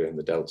can measure in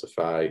the delta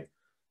phi,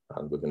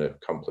 and we're going to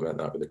complement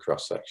that with a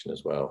cross-section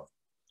as well.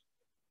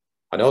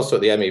 And also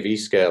at the MeV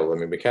scale, I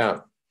mean, we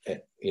can't,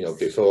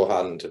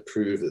 beforehand to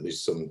prove that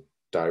there's some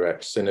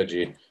direct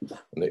synergy,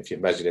 and if you're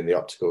measured in the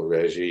optical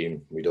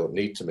regime, we don't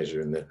need to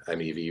measure in the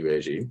MeV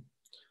regime.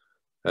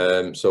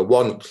 So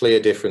one clear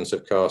difference,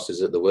 of course, is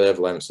that the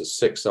wavelengths are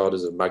 6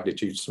 orders of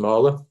magnitude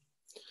smaller.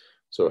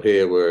 So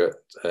here we're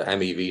at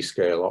MeV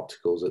scale,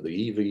 opticals at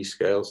the EV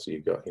scale, so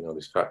you've got,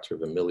 this factor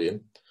of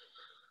 1,000,000.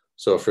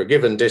 So for a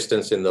given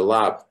distance in the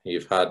lab,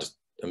 you've had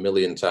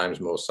 1,000,000 times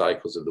more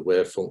cycles of the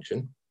wave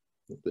function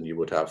than you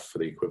would have for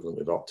the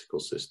equivalent of optical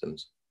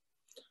systems.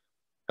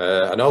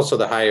 And also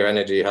the higher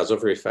energy has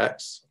other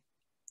effects.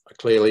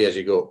 Clearly, as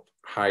you go up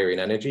higher in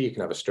energy, you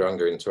can have a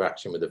stronger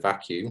interaction with the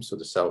vacuum. So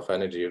the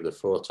self-energy of the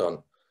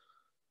photon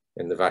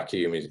in the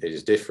vacuum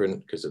is different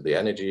because of the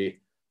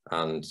energy.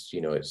 And,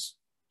 it's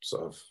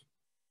sort of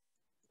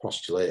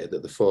postulated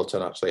that the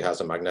photon actually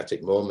has a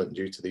magnetic moment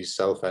due to these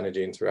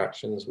self-energy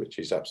interactions, which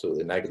is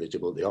absolutely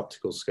negligible at the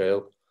optical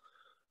scale.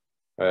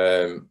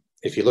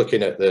 If you're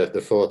looking at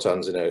the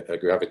photons in a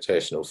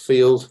gravitational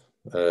field,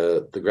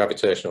 the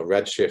gravitational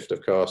redshift,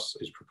 of course,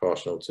 is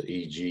proportional to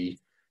Eg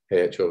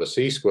h over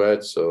c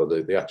squared. So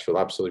the actual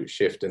absolute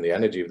shift in the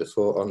energy of the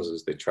photons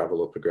as they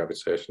travel up a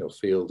gravitational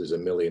field is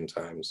 1,000,000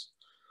 times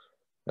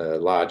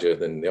larger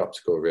than the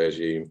optical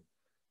regime.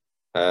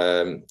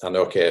 And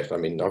okay, I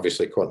mean,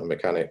 obviously quantum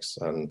mechanics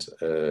and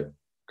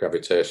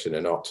gravitation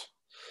are not,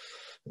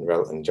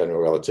 and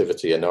general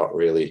relativity are not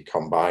really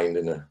combined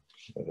in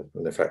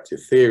an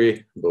effective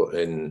theory, but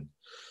in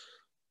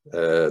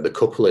the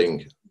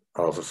coupling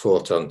of a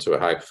photon to a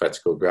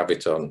hypothetical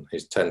graviton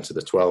is 10 to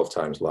the 12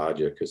 times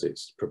larger because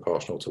it's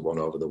proportional to 1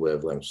 over the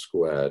wavelength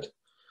squared.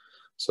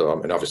 So, I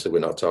mean, obviously we're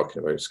not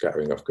talking about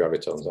scattering off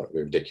gravitons, that would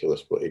be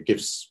ridiculous, but it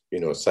gives,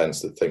 a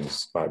sense that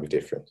things might be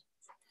different.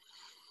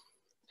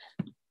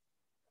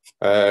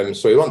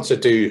 So we want to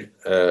do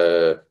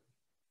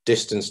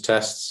distance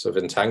tests of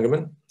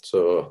entanglement.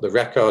 So the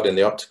record in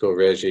the optical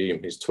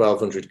regime is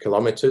 1,200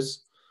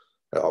 kilometers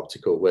at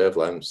optical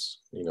wavelengths,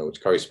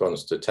 which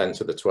corresponds to 10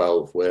 to the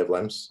 12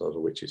 wavelengths over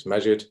which it's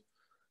measured.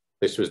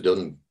 This was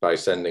done by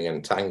sending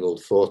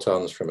entangled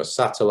photons from a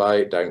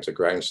satellite down to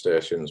ground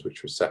stations,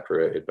 which were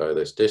separated by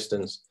this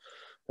distance.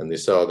 And they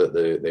saw that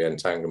the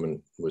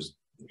entanglement was,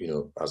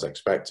 as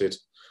expected,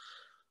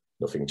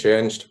 nothing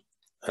changed.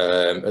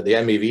 At the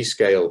MeV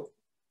scale,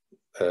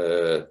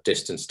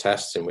 distance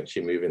tests in which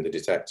you're moving the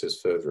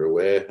detectors further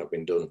away have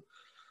been done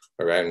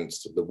around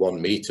the 1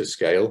 meter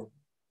scale.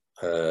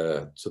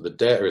 So the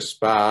data is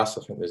sparse.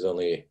 I think there's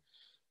only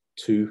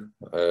 2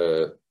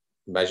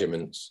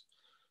 measurements,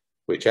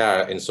 which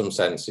are in some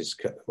senses,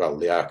 well,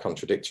 they are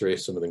contradictory.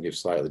 Some of them give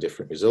slightly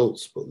different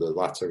results, but the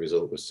latter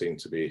result was seen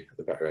to be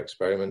the better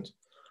experiment.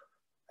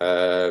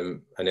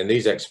 And in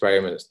these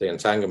experiments, the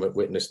entanglement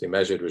witness they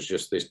measured was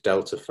just this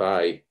delta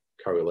phi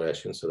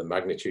correlation. So the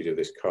magnitude of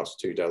this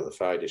cos2 delta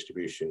phi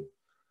distribution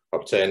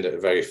obtained at a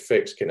very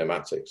fixed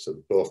kinematic.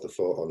 So both the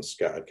photons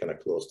scattered kind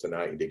of close to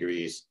 90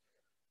 degrees.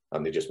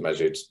 And they just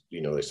measured,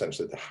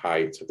 essentially the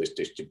height of this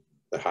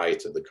the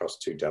height of the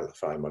cos2 delta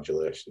phi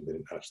modulation. They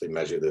didn't actually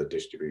measure the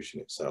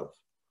distribution itself.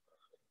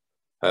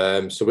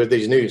 So with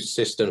these new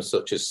systems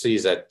such as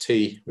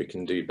CZT, we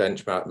can do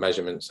benchmark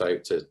measurements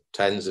out to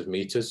tens of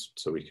meters.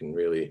 So we can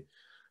really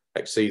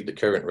exceed the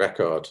current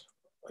record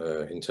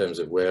in terms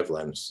of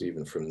wavelengths,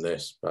 even from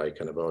this, by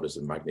kind of orders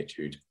of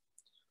magnitude.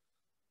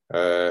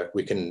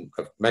 We can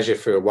measure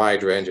for a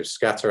wide range of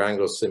scatter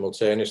angles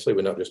simultaneously.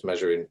 We're not just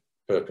measuring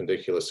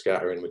perpendicular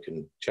scattering, we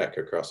can check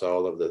across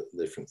all of the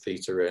different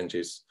theta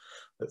ranges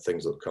that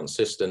things look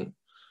consistent.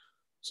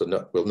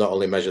 So we'll not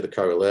only measure the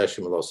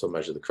correlation, we'll also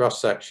measure the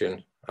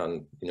cross-section.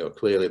 And,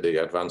 clearly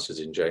the advances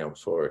in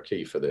JOMP4 are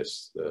key for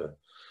this.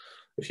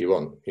 If you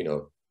want,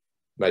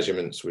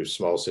 measurements with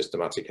small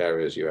systematic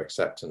errors, your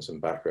acceptance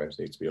and backgrounds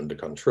need to be under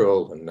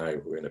control. And now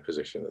we're in a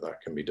position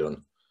that can be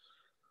done.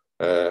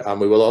 And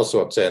we will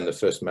also obtain the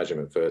first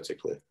measurement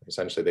vertically.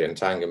 Essentially, the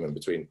entanglement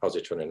between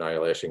positron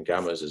annihilation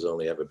gammas has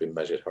only ever been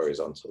measured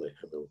horizontally.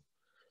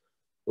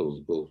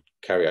 We'll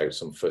carry out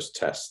some first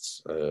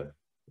tests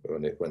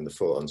when the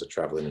photons are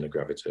traveling in a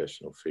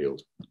gravitational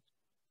field.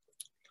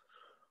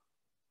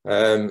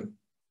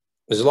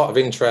 There's a lot of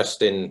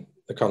interest in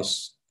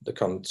the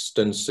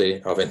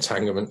constancy of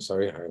entanglement.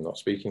 Sorry, I'm not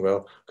speaking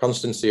well.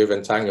 Constancy of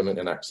entanglement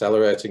in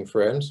accelerating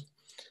frames.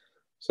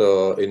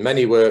 So in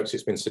many works,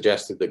 it's been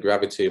suggested that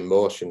gravity and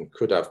motion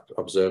could have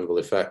observable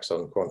effects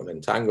on quantum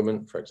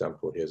entanglement. For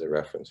example, here's a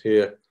reference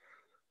here.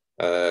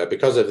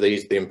 Because of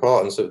the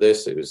importance of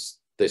this,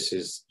 this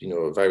is, you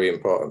know, a very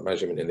important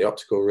measurement in the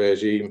optical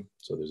regime.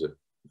 So there's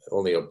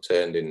only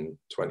obtained in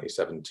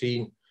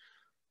 2017,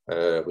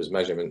 was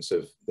measurements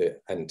of the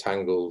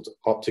entangled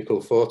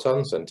optical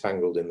photons,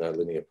 entangled in their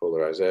linear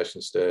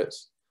polarization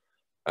states.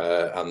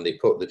 And they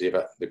put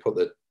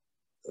the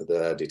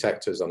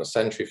detectors on a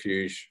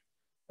centrifuge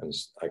and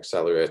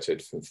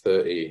accelerated from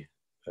 30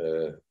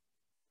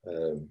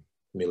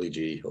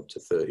 milli-G up to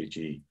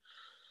 30G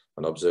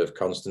and observed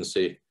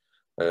constancy.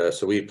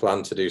 So we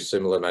plan to do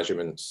similar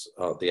measurements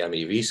at the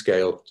MeV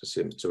scale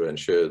to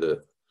ensure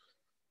that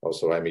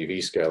also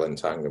MeV scale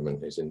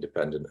entanglement is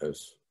independent of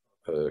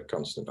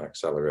constant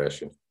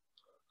acceleration.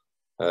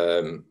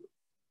 Okay,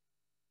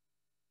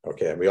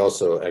 and we're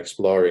also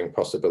exploring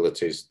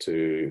possibilities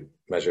to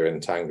measure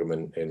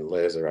entanglement in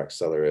laser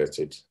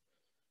accelerated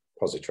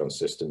positron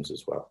systems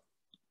as well.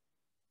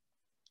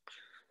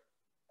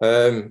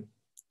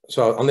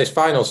 So on this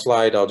final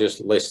slide, I'll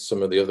just list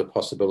some of the other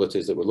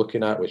possibilities that we're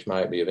looking at, which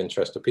might be of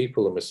interest to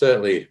people, and we're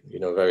certainly, you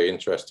know, very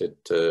interested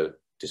to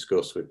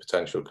discuss with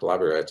potential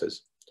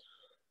collaborators.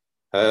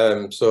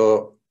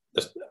 So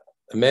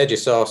a major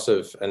source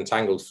of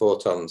entangled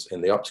photons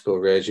in the optical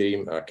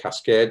regime are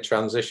cascade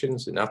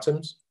transitions in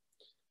atoms.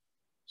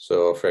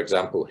 So for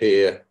example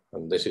here,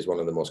 and this is one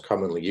of the most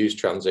commonly used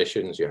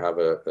transitions, you have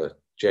a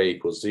J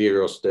equals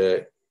 0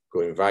 state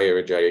going via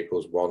a J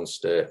equals 1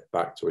 state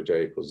back to a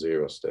J equals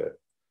 0 state.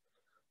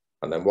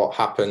 And then what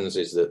happens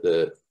is that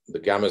the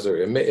gammas that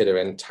are emitted are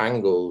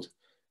entangled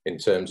in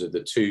terms of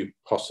the two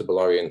possible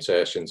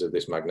orientations of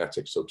this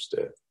magnetic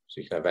substate.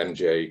 So you can have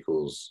MJ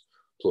equals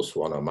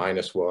 +1 or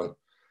 -1,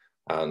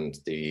 and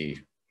the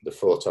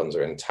photons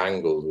are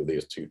entangled with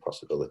these two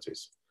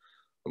possibilities.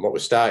 And what we're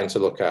starting to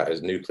look at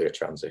is nuclear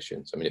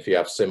transitions. I mean, if you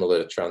have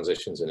similar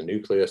transitions in a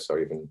nucleus, or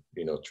even,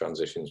 you know,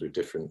 transitions with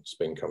different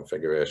spin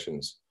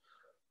configurations,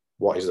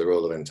 what is the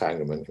role of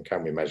entanglement, and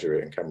can we measure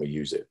it, and can we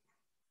use it?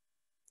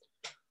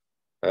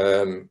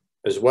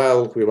 As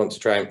well, we want to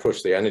try and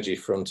push the energy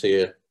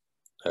frontier.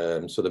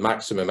 So the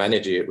maximum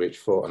energy at which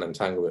photon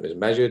entanglement is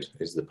measured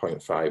is the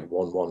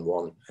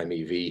 0.5111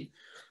 MeV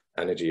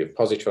energy of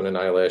positron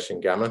annihilation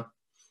gamma.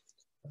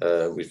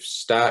 We've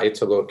started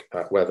to look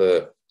at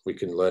whether we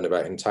can learn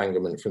about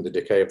entanglement from the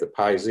decay of the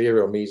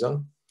pi0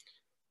 meson.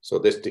 So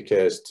this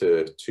decays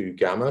to 2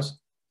 gammas.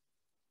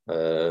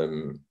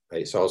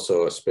 It's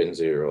also a spin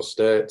 0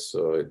 state,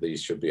 so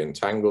these should be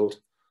entangled.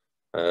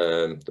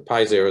 The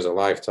pi0 is a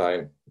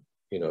lifetime,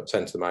 you know,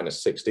 10 to the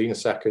minus 16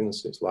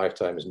 seconds. Its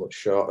lifetime is much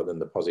shorter than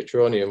the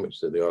positronium,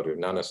 which is the order of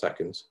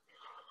nanoseconds.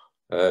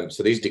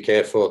 So these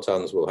decay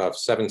photons will have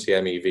 70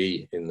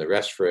 MeV in the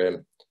rest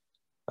frame.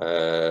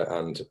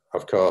 And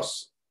of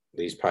course,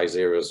 these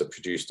pi0s are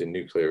produced in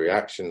nuclear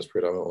reactions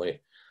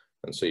predominantly.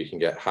 And so you can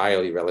get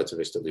highly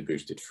relativistically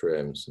boosted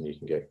frames, and you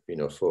can get, you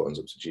know, photons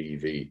up to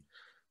GeV.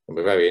 And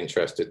we're very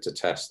interested to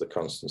test the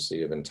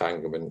constancy of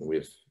entanglement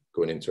with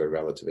going into a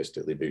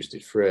relativistically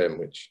boosted frame,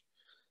 which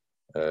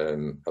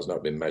has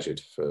not been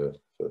measured for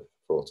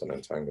photon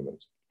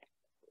entanglement.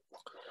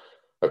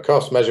 Of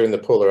course, measuring the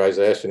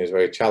polarization is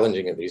very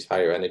challenging at these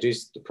higher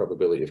energies. The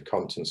probability of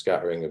Compton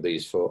scattering of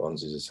these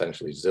photons is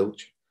essentially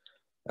zilch.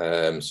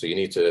 So you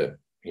need to,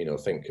 you know,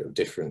 think of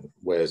different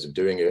ways of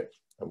doing it.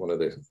 And one of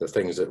the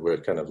things that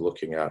we're kind of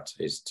looking at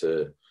is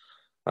to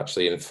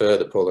actually infer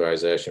the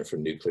polarization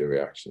from nuclear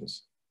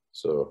reactions.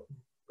 So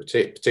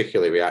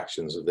particularly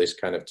reactions of this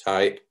kind of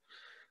type,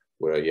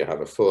 where you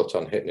have a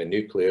photon hitting a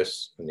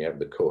nucleus and you have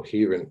the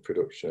coherent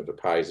production of a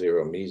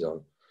pi0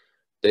 meson.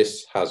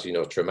 This has, you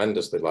know,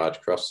 tremendously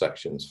large cross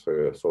sections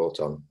for a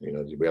photon. You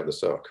know, we have the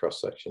sort of cross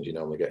sections you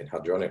normally get in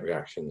hadronic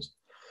reactions.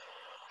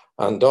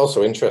 And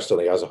also,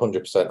 interestingly, has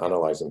 100%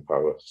 analyzing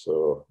power.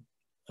 So,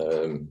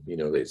 you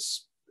know,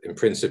 it's in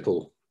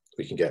principle,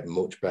 we can get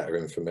much better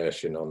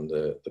information on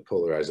the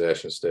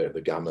polarization state of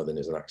the gamma than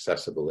is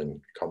accessible in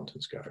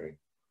Compton scattering.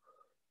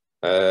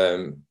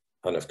 And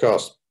of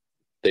course,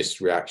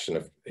 this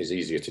reaction is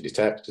easier to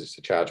detect. It's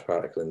a charged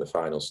particle in the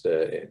final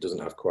state. It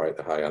doesn't have quite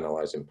the high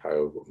analyzing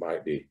power, but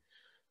might be,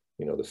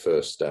 you know, the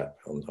first step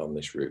on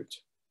this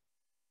route.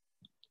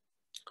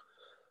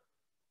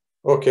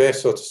 Okay,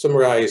 so to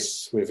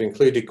summarize, we've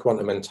included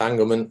quantum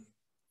entanglement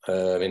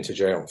into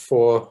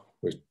GEONT4.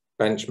 We've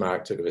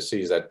benchmarked it with a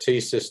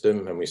CZT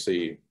system, and we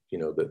see, you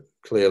know, that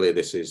clearly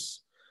this is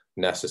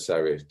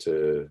necessary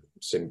to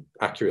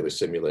accurately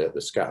simulate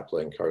the scatter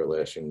plane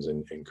correlations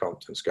in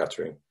Compton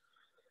scattering.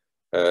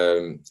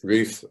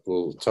 Ruth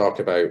will talk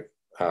about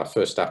our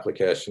first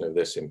application of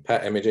this in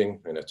PET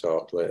imaging in a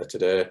talk later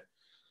today.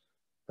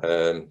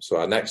 So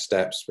our next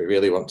steps, we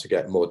really want to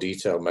get more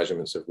detailed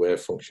measurements of wave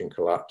function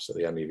collapse at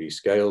the MeV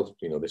scale.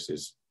 You know, this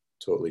is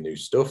totally new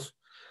stuff.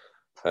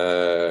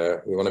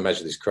 We want to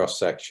measure this cross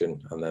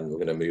section, and then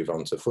we're going to move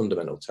on to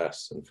fundamental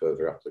tests and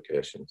further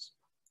applications.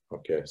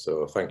 Okay,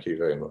 so thank you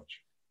very much.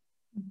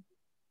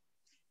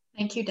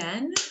 Thank you,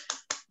 Dan.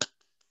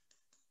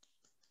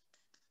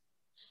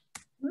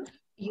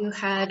 You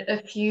had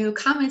a few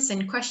comments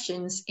and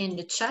questions in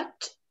the chat.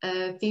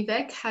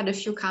 Vivek had a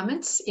few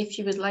comments. If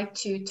you would like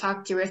to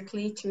talk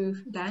directly to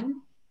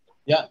Dan.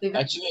 Yeah, Vivek?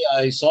 actually,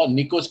 I saw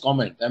Nico's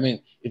comment. I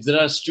mean, if there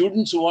are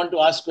students who want to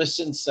ask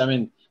questions, I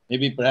mean,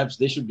 maybe perhaps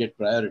they should get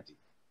priority.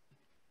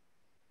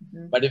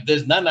 But if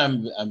there's none,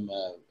 I'm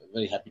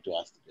very happy to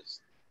ask the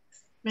question.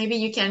 Maybe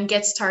you can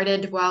get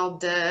started while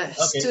the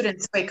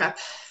students wake up.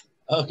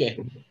 Okay.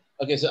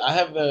 Okay, so I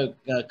have a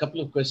couple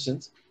of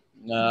questions.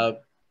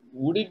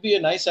 Would it be a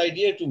nice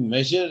idea to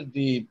measure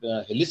the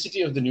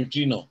helicity of the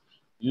neutrino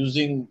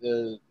using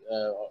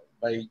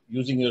by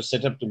using your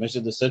setup to measure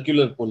the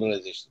circular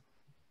polarization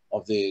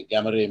of the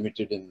gamma ray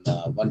emitted in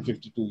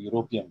 152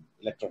 europium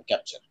electron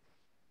capture?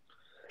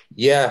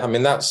 Yeah, I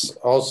mean, that's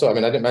also, I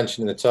mean, I didn't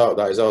mention in the talk,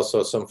 that is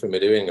also something we're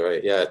doing,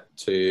 right? Yeah,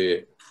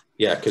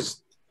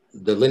 because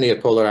the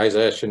linear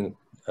polarization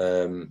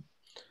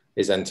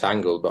is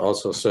entangled, but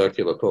also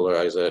circular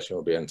polarization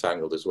will be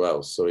entangled as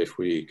well. So if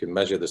we can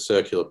measure the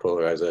circular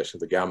polarization of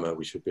the gamma,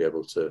 we should be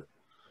able to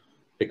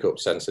pick up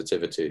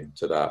sensitivity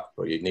to that.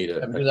 But you need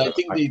a... Because I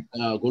think the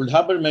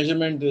Goldhaber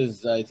measurement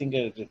is, I think,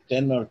 at a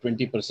 10 or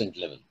 20%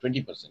 level,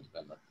 20% if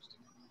I'm not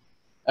mistaken.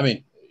 I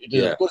mean, it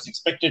is of course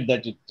expected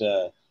that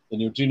the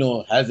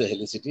neutrino has a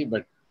helicity,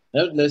 but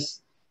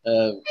nevertheless,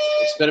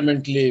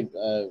 experimentally,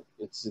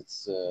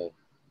 it's a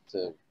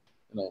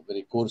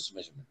very coarse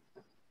measurement.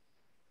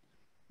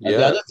 And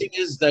the other thing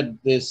is that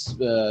this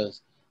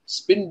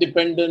spin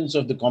dependence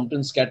of the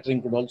Compton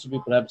scattering could also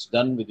be perhaps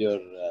done with your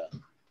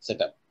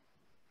setup,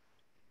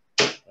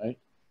 right?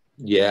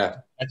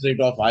 Yeah. At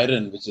rate of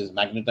iron, which is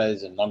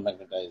magnetized and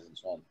non-magnetized and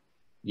so on.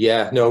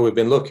 Yeah, no, we've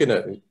been looking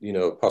at,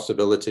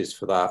 possibilities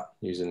for that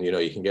using,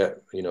 you can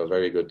get,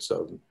 very good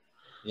sort of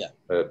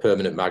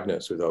permanent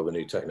magnets with all the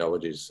new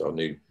technologies or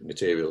new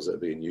materials that are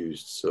being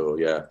used. So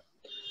yeah,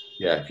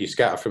 if you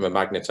scatter from a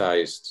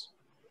magnetized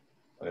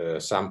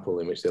sample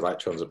in which the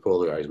electrons are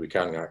polarized, we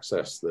can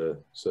access the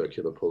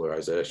circular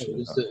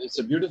polarization. It's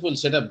a beautiful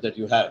setup that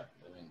you have.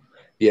 I mean,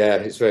 yeah,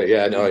 it's very,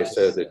 no, it's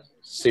the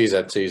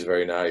CZT is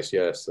very nice.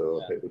 Yeah,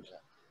 so it would,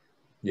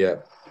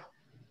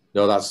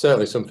 no, that's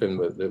certainly something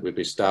that would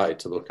be started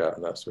to look at,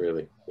 and that's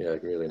really,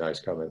 really nice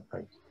comment.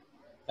 Thanks.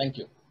 Thank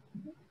you.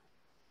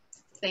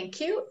 Thank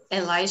you.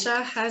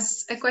 Elijah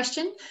has a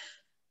question.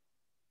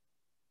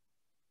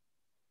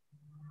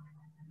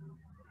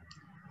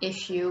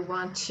 If you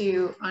want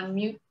to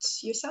unmute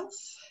yourself.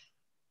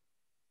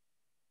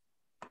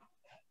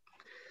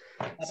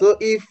 So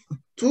if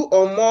two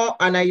or more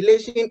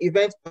annihilation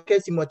events occur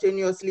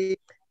simultaneously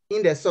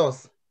in the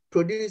source,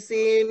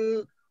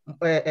 producing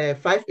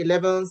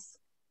 511s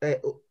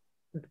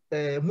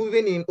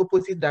moving in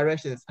opposite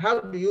directions,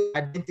 how do you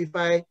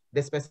identify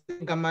the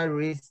specific gamma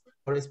rays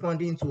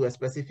corresponding to a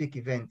specific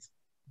event?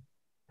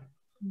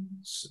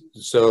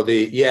 So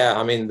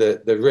I mean,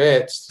 the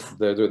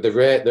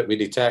rate that we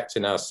detect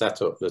in our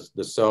setup,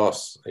 the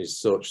source is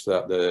such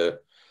that the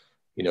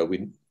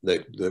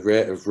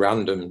rate of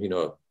random,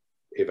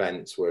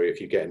 events where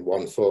if you're getting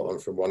one photon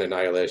from one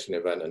annihilation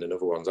event and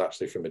another one's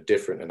actually from a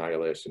different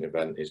annihilation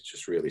event is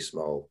just really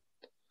small.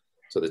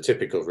 So the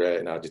typical rate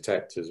in our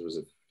detectors was,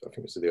 I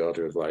think it's the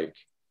order of like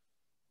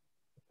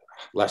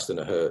less than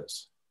a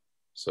hertz.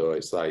 So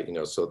it's like,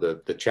 so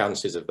the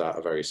chances of that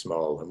are very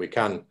small. And we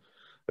can,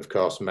 of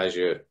course,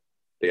 measure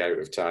the out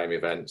of time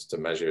events to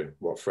measure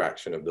what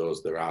fraction of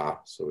those there are.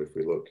 So if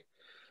we look,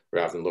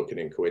 rather than looking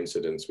in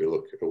coincidence, we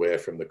look away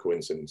from the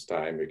coincidence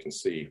time, we can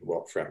see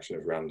what fraction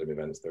of random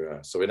events there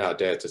are. So in our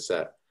data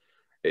set,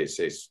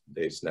 it's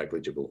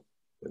negligible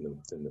in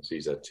the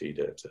CZT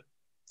data.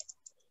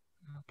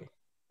 Okay.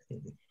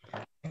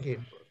 Thank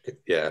you.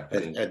 Yeah.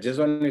 And I just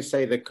want to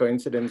say the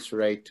coincidence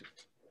rate,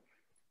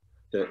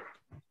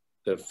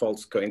 the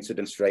false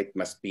coincidence rate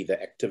must be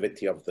the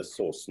activity of the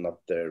source,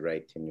 not the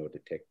rate in your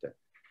detector.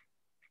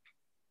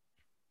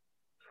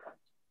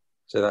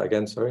 Say that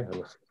again, sorry.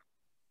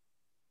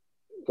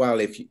 Well,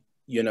 if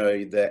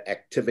the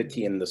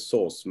activity in the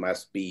source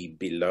must be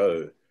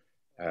below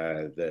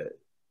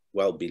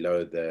well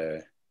below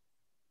the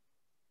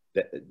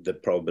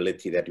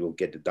probability that you'll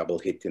get a double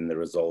hit in the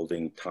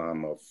resolving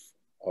time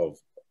of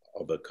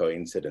a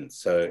coincidence.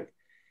 So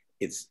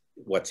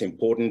what's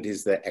important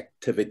is the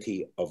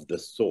activity of the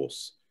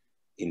source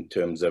in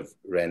terms of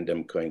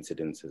random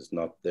coincidences,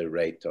 not the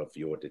rate of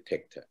your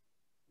detector.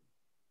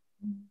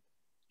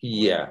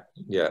 Yeah.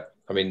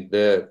 I mean,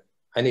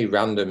 any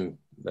random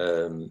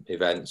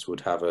events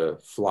would have a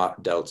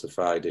flat delta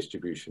phi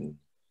distribution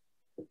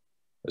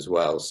as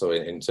well. So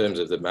in terms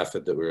of the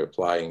method that we're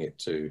applying it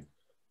to,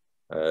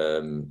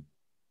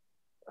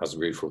 as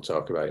Ruth will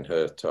talk about in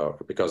her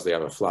talk, because they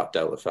have a flat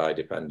delta phi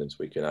dependence,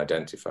 we can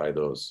identify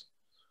those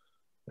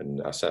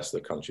and assess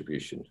the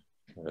contribution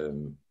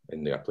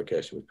in the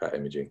application with PET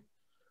imaging.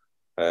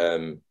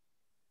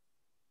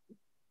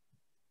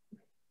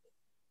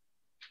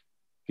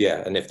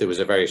 Yeah, and if there was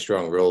a very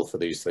strong role for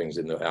these things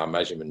in our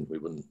measurement, we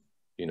wouldn't,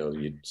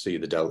 you'd see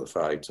the delta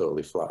phi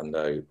totally flattened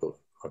out, but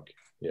okay,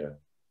 yeah.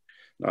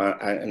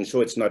 I'm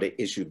sure it's not an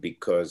issue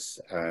because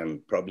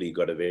probably you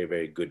got a very,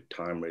 very good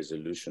time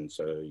resolution.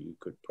 So you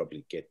could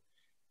probably get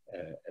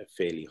a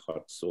fairly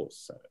hot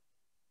source.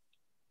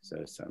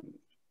 So some.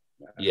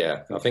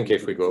 Yeah, I think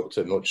if we go up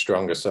to much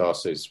stronger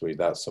sources,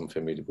 that's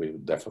something we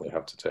would definitely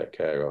have to take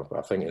care of.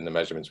 I think in the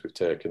measurements we've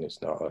taken,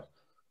 it's not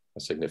a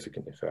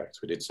significant effect.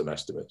 We did some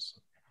estimates.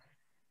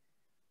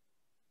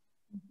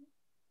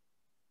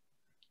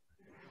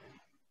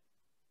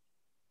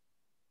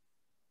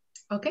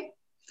 Okay.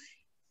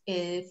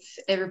 If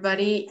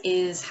everybody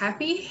is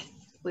happy,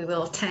 we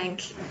will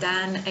thank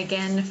Dan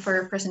again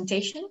for a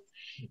presentation.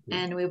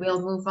 And we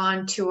will move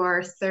on to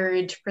our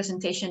third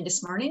presentation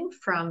this morning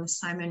from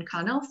Simon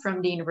Connell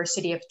from the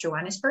University of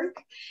Johannesburg.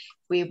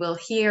 We will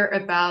hear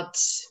about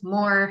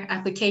more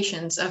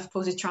applications of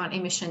positron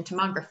emission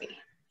tomography.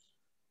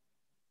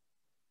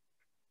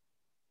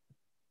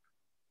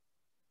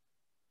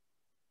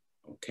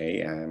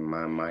 Okay,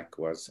 my mic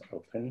was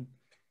open.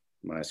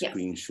 My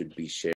screen should be shared.